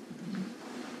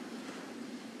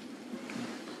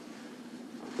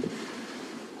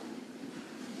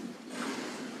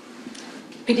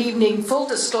 Good evening. Full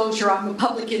disclosure, I'm a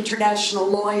public international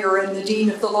lawyer and the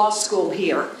dean of the law school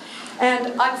here.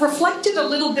 And I've reflected a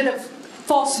little bit of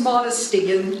false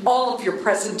modesty in all of your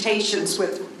presentations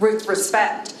with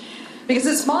respect. Because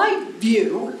it's my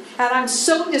view, and I'm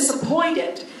so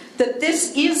disappointed, that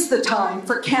this is the time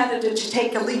for Canada to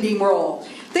take a leading role.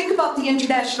 Think about the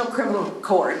International Criminal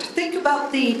Court. Think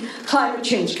about the Climate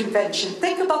Change Convention.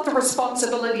 Think about the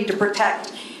responsibility to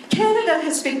protect. Canada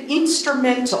has been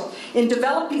instrumental in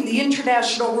developing the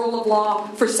international rule of law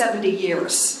for 70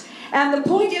 years. And the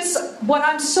point is, what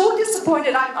I'm so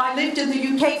disappointed, I lived in the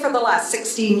UK for the last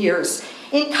 16 years,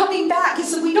 in coming back,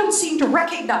 is that we don't seem to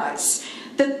recognize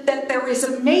that there is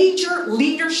a major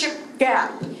leadership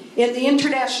gap in the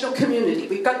international community.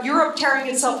 We've got Europe tearing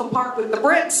itself apart with the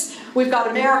Brits. We've got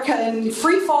America in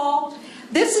free fall.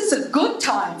 This is a good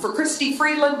time for Christy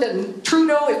Freeland and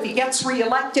Trudeau, if he gets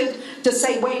re-elected, to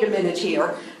say, wait a minute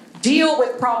here. Deal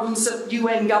with problems of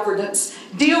UN governance.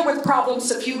 Deal with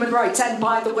problems of human rights. And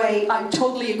by the way, I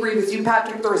totally agree with you,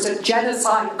 Patrick. There is a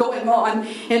genocide going on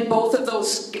in both of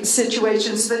those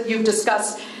situations that you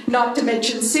discussed, not to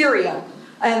mention Syria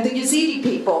and the Yazidi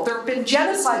people. There have been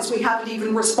genocides we haven't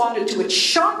even responded to. It's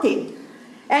shocking.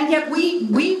 And yet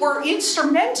we were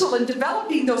instrumental in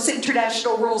developing those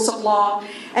international rules of law,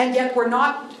 and yet we're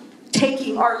not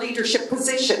taking our leadership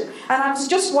position. And I was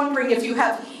just wondering if you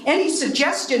have any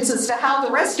suggestions as to how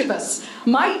the rest of us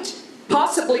might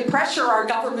possibly pressure our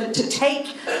government to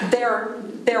take their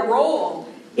role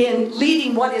in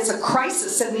leading what is a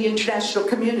crisis in the international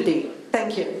community.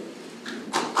 Thank you.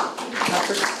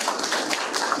 Patrick?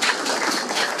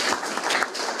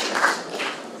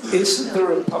 Isn't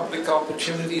there a public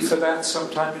opportunity for that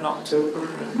sometime in October?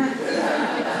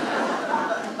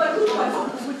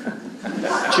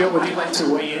 Jill, would you like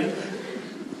to weigh in?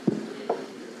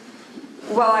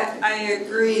 Well, I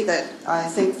agree that I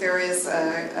think there is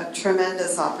a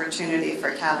tremendous opportunity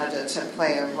for Canada to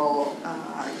play a role,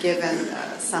 given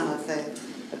some of the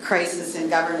crisis in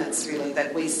governance, really,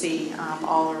 that we see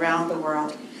all around the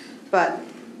world. But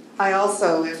I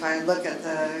also, if I look at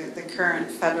the current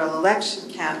federal election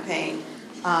campaign,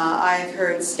 I've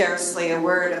heard scarcely a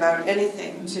word about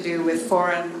anything to do with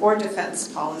foreign or defense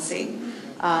policy.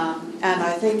 And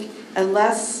I think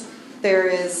unless there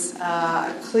is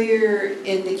a clear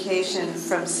indication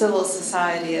from civil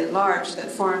society at large that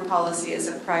foreign policy is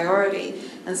a priority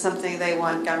and something they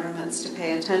want governments to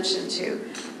pay attention to,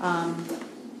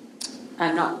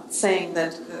 I'm not saying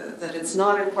that it's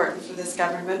not important for this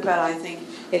government, but I think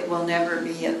it will never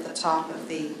be at the top of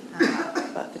the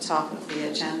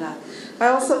agenda. I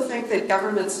also think that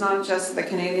governments, not just the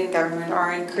Canadian government,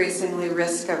 are increasingly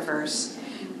risk averse,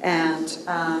 and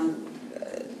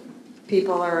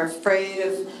people are afraid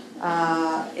of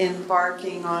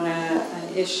embarking on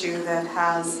an issue that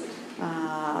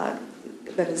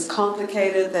is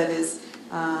complicated, that is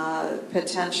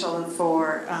potential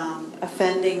for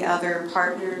offending other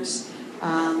partners,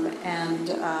 and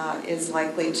is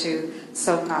likely to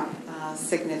soak up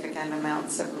significant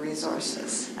amounts of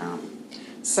resources.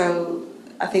 So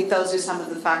I think those are some of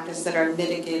the factors that are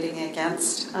mitigating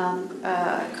against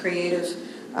creative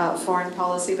foreign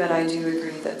policy, but I do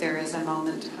agree that there is a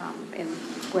moment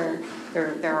where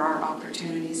there are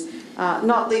opportunities,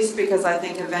 not least because I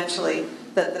think eventually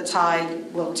that the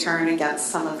tide will turn against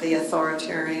some of the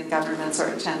authoritarian governments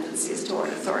or tendencies toward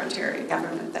authoritarian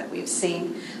government that we've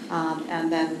seen,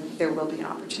 and then there will be an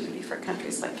opportunity for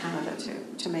countries like Canada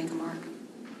to make a mark.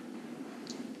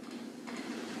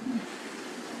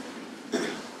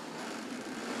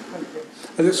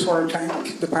 I just want to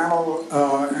thank the panel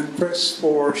and Chris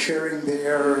for sharing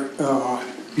their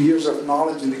years of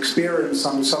knowledge and experience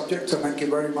on the subject, so thank you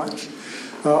very much.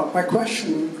 My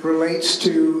question relates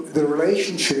to the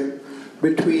relationship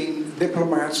between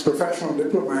diplomats, professional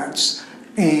diplomats,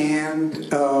 and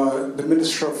the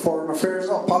Minister of Foreign Affairs,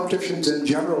 or politicians in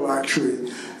general,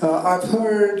 actually. I've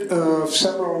heard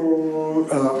several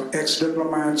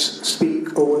ex-diplomats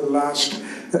speak over the last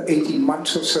 18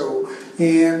 months or so,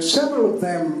 and several of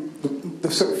them, the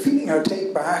sort of feeling I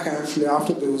take back actually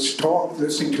after those talks,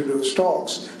 listening to those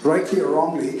talks, rightly or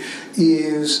wrongly,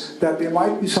 is that there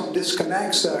might be some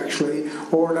disconnects actually,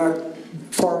 or that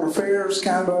Foreign Affairs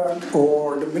Canada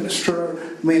or the minister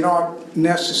may not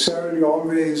necessarily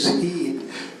always heed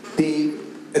the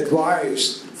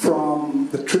advice from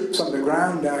the troops on the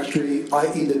ground actually,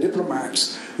 i.e. the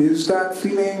diplomats. Is that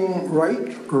feeling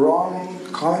right, wrong?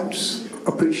 Comments?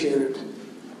 Appreciated.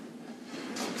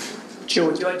 Joe,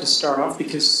 would you like to start off,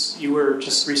 because you were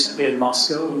just recently in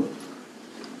Moscow?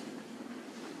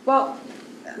 Well,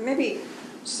 maybe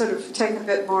sort of take a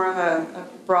bit more of a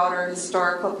broader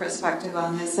historical perspective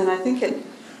on this, and I think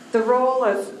the role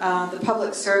of the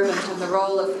public servant and the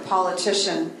role of the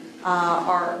politician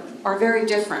are very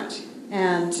different.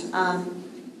 And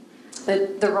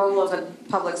the role of a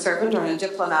public servant or a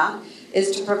diplomat is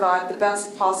to provide the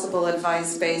best possible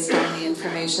advice based on the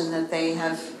information that they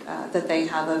have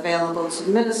available to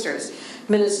the ministers.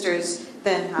 Ministers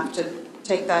then have to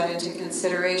take that into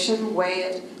consideration, weigh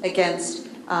it against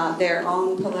their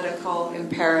own political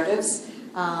imperatives,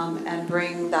 and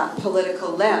bring that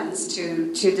political lens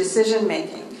to decision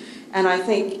making. And I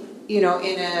think, in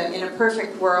a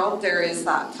perfect world, there is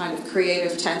that kind of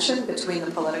creative tension between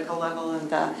the political level and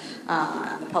the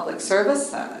public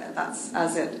service. That's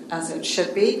as it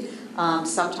should be.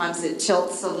 Sometimes it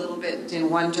tilts a little bit in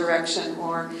one direction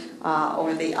or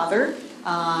the other,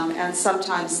 and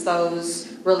sometimes those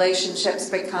relationships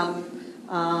become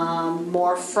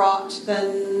more fraught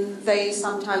than they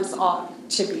sometimes ought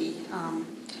to be.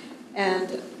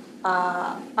 And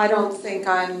I don't think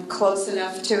I'm close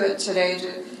enough to it today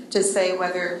to say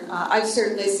whether I've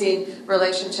certainly seen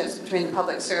relationships between the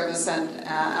public service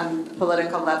and the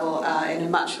political level in a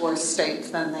much worse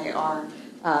state than they are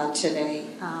today.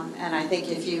 And I think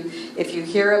if you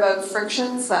hear about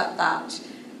frictions, that's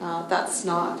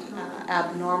not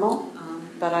abnormal.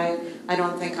 But I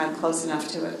don't think I'm close enough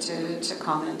to it to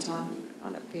comment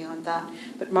on it beyond that.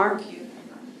 But Marc, you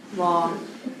long.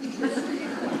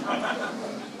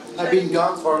 I've been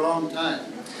gone for a long time.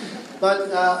 But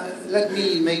let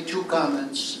me make two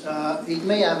comments. It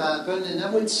may have happened, and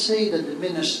I would say that the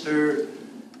Minister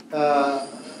of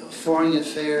Foreign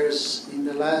Affairs in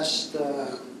the last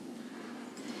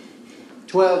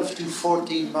 12 to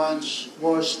 14 months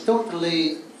was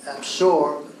totally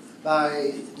absorbed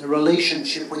by the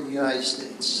relationship with the United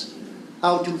States.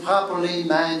 How to properly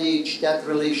manage that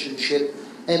relationship,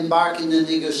 embark in the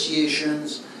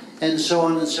negotiations, and so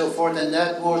on and so forth, and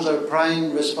that was our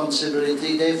prime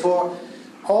responsibility. Therefore,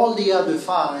 all the other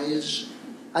files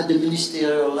at the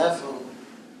ministerial level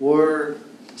were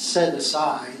set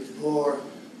aside or,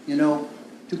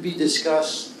 to be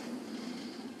discussed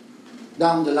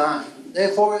down the line.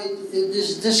 Therefore,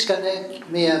 this disconnect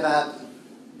may have happened.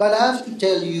 But I have to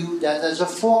tell you that as a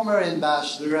former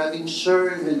ambassador, having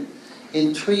served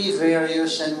in three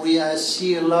various, and I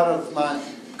see a lot of my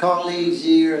colleagues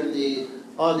here in the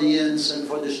audience, and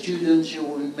for the students,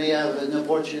 you may have an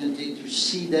opportunity to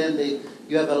see them.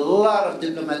 You have a lot of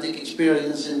diplomatic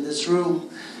experience in this room.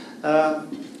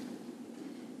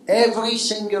 Every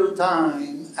single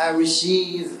time I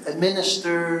receive a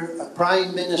minister, a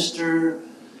prime minister,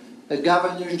 a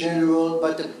governor general,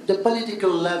 but the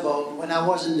political level, when I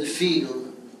was in the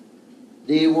field,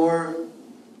 they were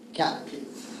captive.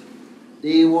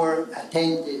 They were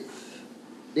attentive.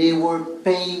 They were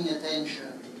paying attention.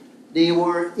 They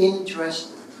were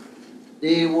interested.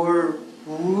 They were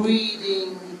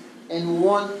reading and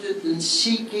wanted and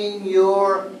seeking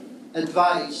your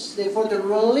advice. Therefore, the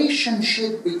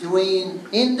relationship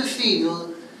in the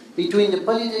field, between the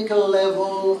political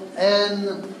level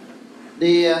and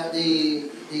the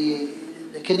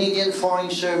Canadian Foreign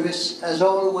Service has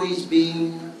always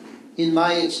been, in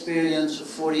my experience of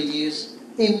 40 years,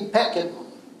 impeccable.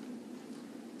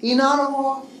 In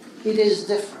Ottawa, it is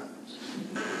different.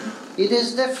 It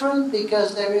is different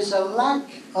because there is a lack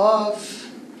of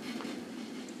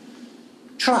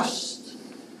trust.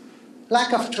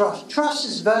 Lack of trust. Trust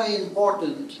is very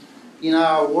important in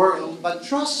our world, but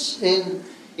trust in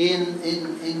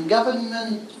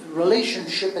government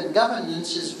relationship and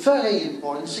governance is very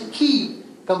important. It's a key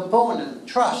component,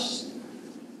 trust.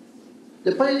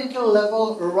 the political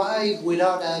level arrived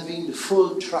without having the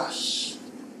full trust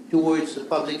towards the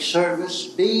public service,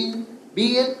 be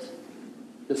it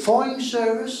the foreign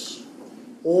service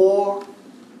or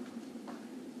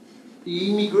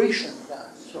the immigration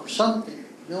plans or something.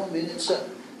 I mean,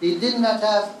 they did not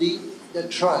have the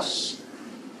trust.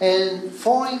 And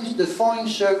the foreign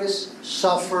service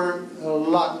suffered a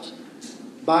lot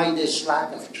by this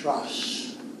lack of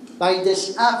trust, by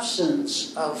this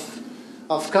absence of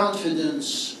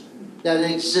confidence that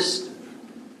existed.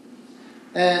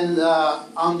 And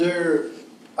under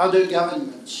other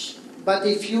governments. But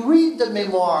if you read the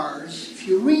memoirs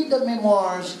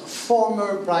of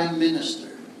former prime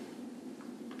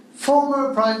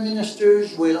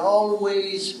ministers will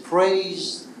always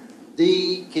praise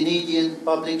the Canadian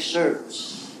public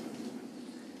service.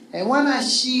 And when I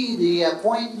see the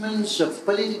appointments of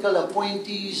political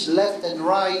appointees left and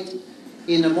right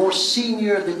in a more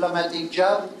senior diplomatic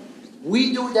job,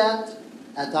 we do that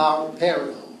at our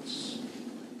perils.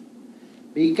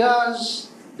 Because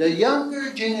the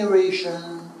younger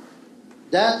generation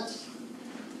that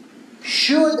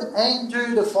should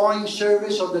enter the foreign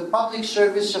service or the public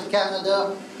service of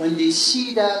Canada, when they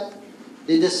see that,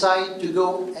 they decide to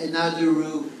go another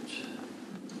route.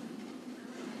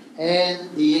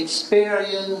 And the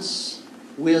experience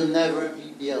will never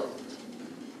be built.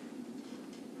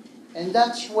 And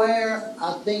that's where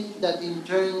I think that in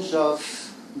terms of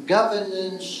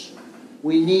governance,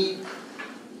 we need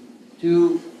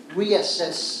to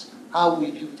reassess how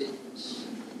we do things.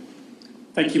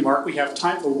 Thank you, Marc. We have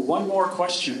time for one more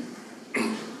question.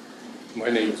 My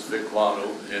name is Vic Lano,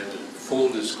 and full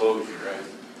disclosure,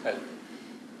 I've had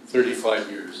 35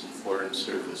 years in foreign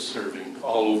service, serving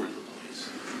all over the place.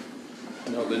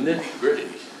 Now, the nitty-gritty,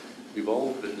 we've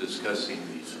all been discussing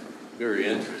these very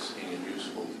interesting and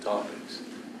useful topics,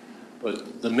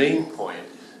 but the main point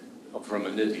from a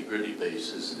nitty-gritty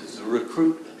basis is the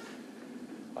recruitment.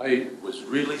 I was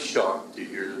really shocked to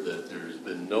hear that there's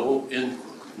been no input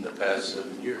in the past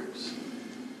 7 years.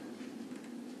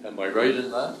 Am I right in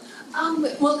that?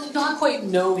 Well, not quite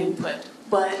no input,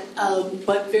 but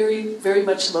very, very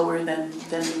much lower than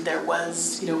there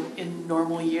was, in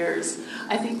normal years.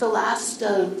 I think the last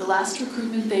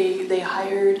recruitment they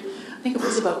hired, I think it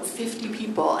was about 50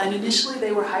 people, and initially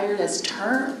they were hired as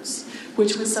terms,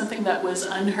 which was something that was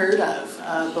unheard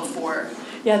of before.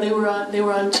 Yeah, they were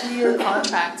on 2-year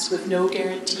contracts with no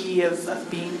guarantee of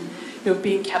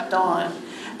being kept on.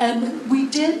 And we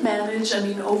did manage,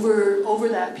 over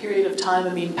that period of time,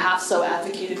 PAFSO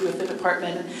advocated with the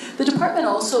department. The department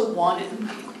also wanted,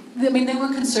 they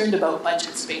were concerned about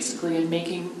budgets, basically, and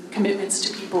making commitments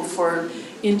to people for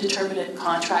indeterminate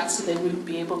contracts that they wouldn't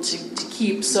be able to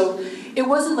keep. So it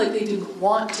wasn't like they didn't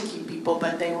want to keep people,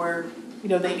 but they were,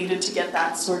 they needed to get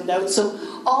that sorted out. So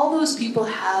all those people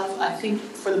have, I think,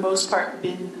 for the most part,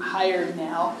 been hired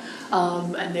now,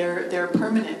 and they're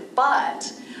permanent.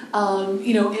 But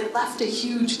it left a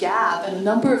huge gap, and a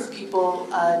number of people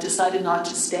decided not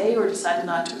to stay or decided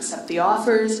not to accept the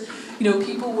offers.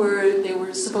 People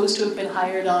were supposed to have been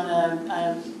hired on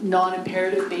a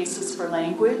non-imperative basis for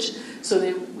language, so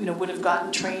they would have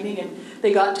gotten training, and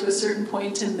they got to a certain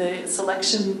point in the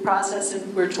selection process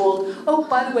and were told, oh,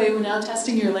 by the way, we're now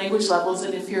testing your language levels,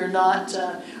 and if you're not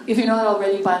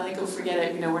already bilingual, forget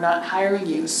it. We're not hiring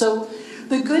you. So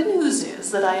the good news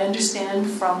is that I understand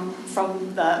from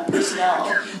the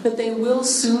personnel that they will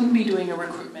soon be doing a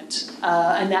recruitment,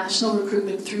 a national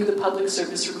recruitment through the public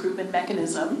service recruitment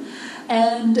mechanism.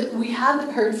 And we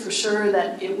haven't heard for sure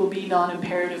that it will be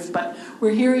non-imperative, but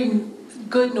we're hearing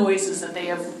good noises that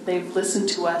they've listened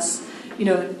to us,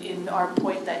 in our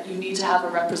point that you need to have a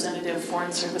representative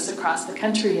foreign service across the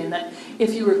country, and that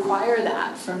if you require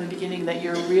that from the beginning, that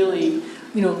you're really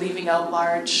leaving out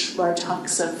large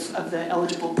hunks of the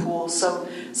eligible pool. So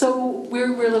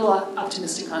we're a little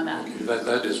optimistic on that.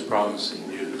 That is promising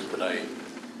news, but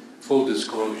full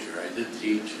disclosure, I did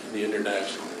teach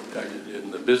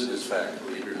in the business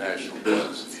faculty, international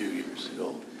business, a few years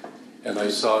ago, and I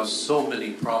saw so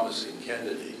many promising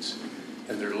candidates,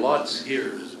 and there are lots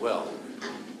here as well,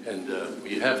 and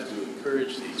we have to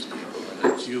encourage these people,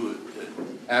 and it's you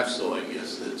at AFSO, I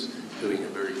guess, that's doing a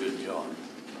very good job.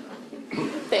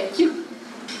 Thank you.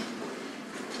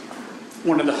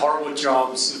 One of the horrible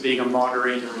jobs of being a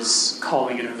moderator is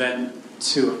calling an event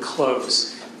to a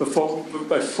close.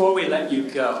 Before we let you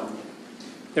go,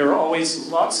 there are always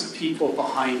lots of people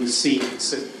behind the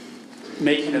scenes that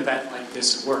make an event like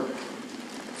this work.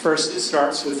 First, it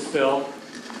starts with Phil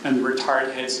and the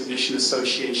Retired Heads of Mission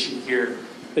Association here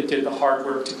that did the hard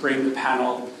work to bring the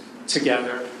panel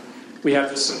together. We have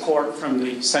the support from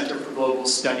the Center for Global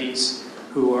Studies,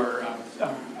 who are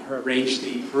arranged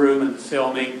the room and the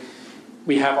filming.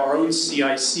 We have our own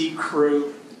CIC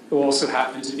crew, who also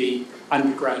happen to be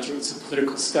undergraduates of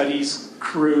political studies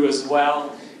crew as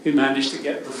well, who managed to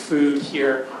get the food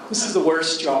here. This is the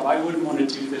worst job. I wouldn't want to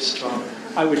do this job.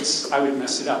 I would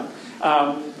mess it up.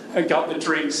 I got the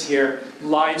drinks here,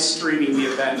 live streaming the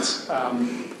event,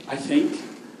 I think.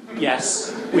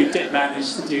 Yes, we did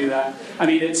manage to do that. I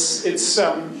mean, it's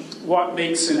what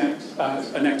makes an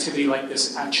activity like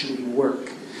this actually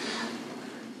work.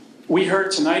 We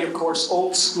heard tonight, of course,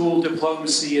 old school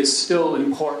diplomacy is still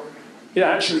important. It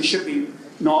actually should be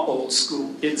not old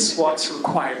school. It's what's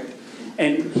required.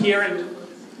 And here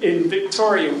in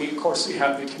Victoria, of course, we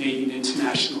have the Canadian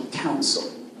International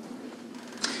Council.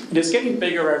 And it's getting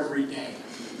bigger every day.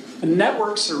 And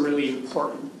networks are really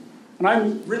important. And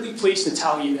I'm really pleased to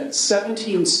tell you that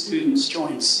 17 students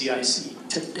joined CIC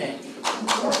today.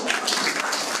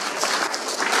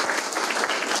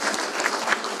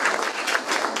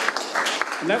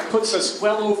 And that puts us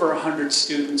well over 100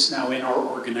 students now in our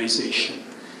organization.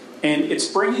 And it's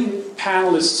bringing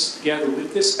panelists together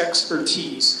with this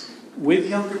expertise, with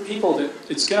younger people, that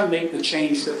it's going to make the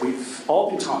change that we've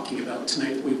all been talking about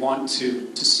tonight, that we want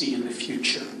to see in the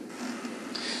future.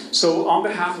 So on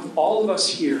behalf of all of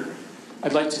us here,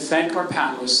 I'd like to thank our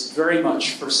panelists very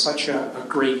much for such a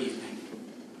great evening.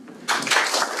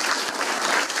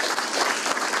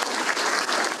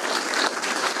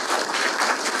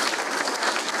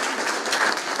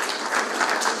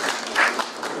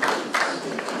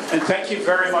 And thank you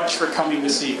very much for coming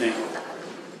this evening.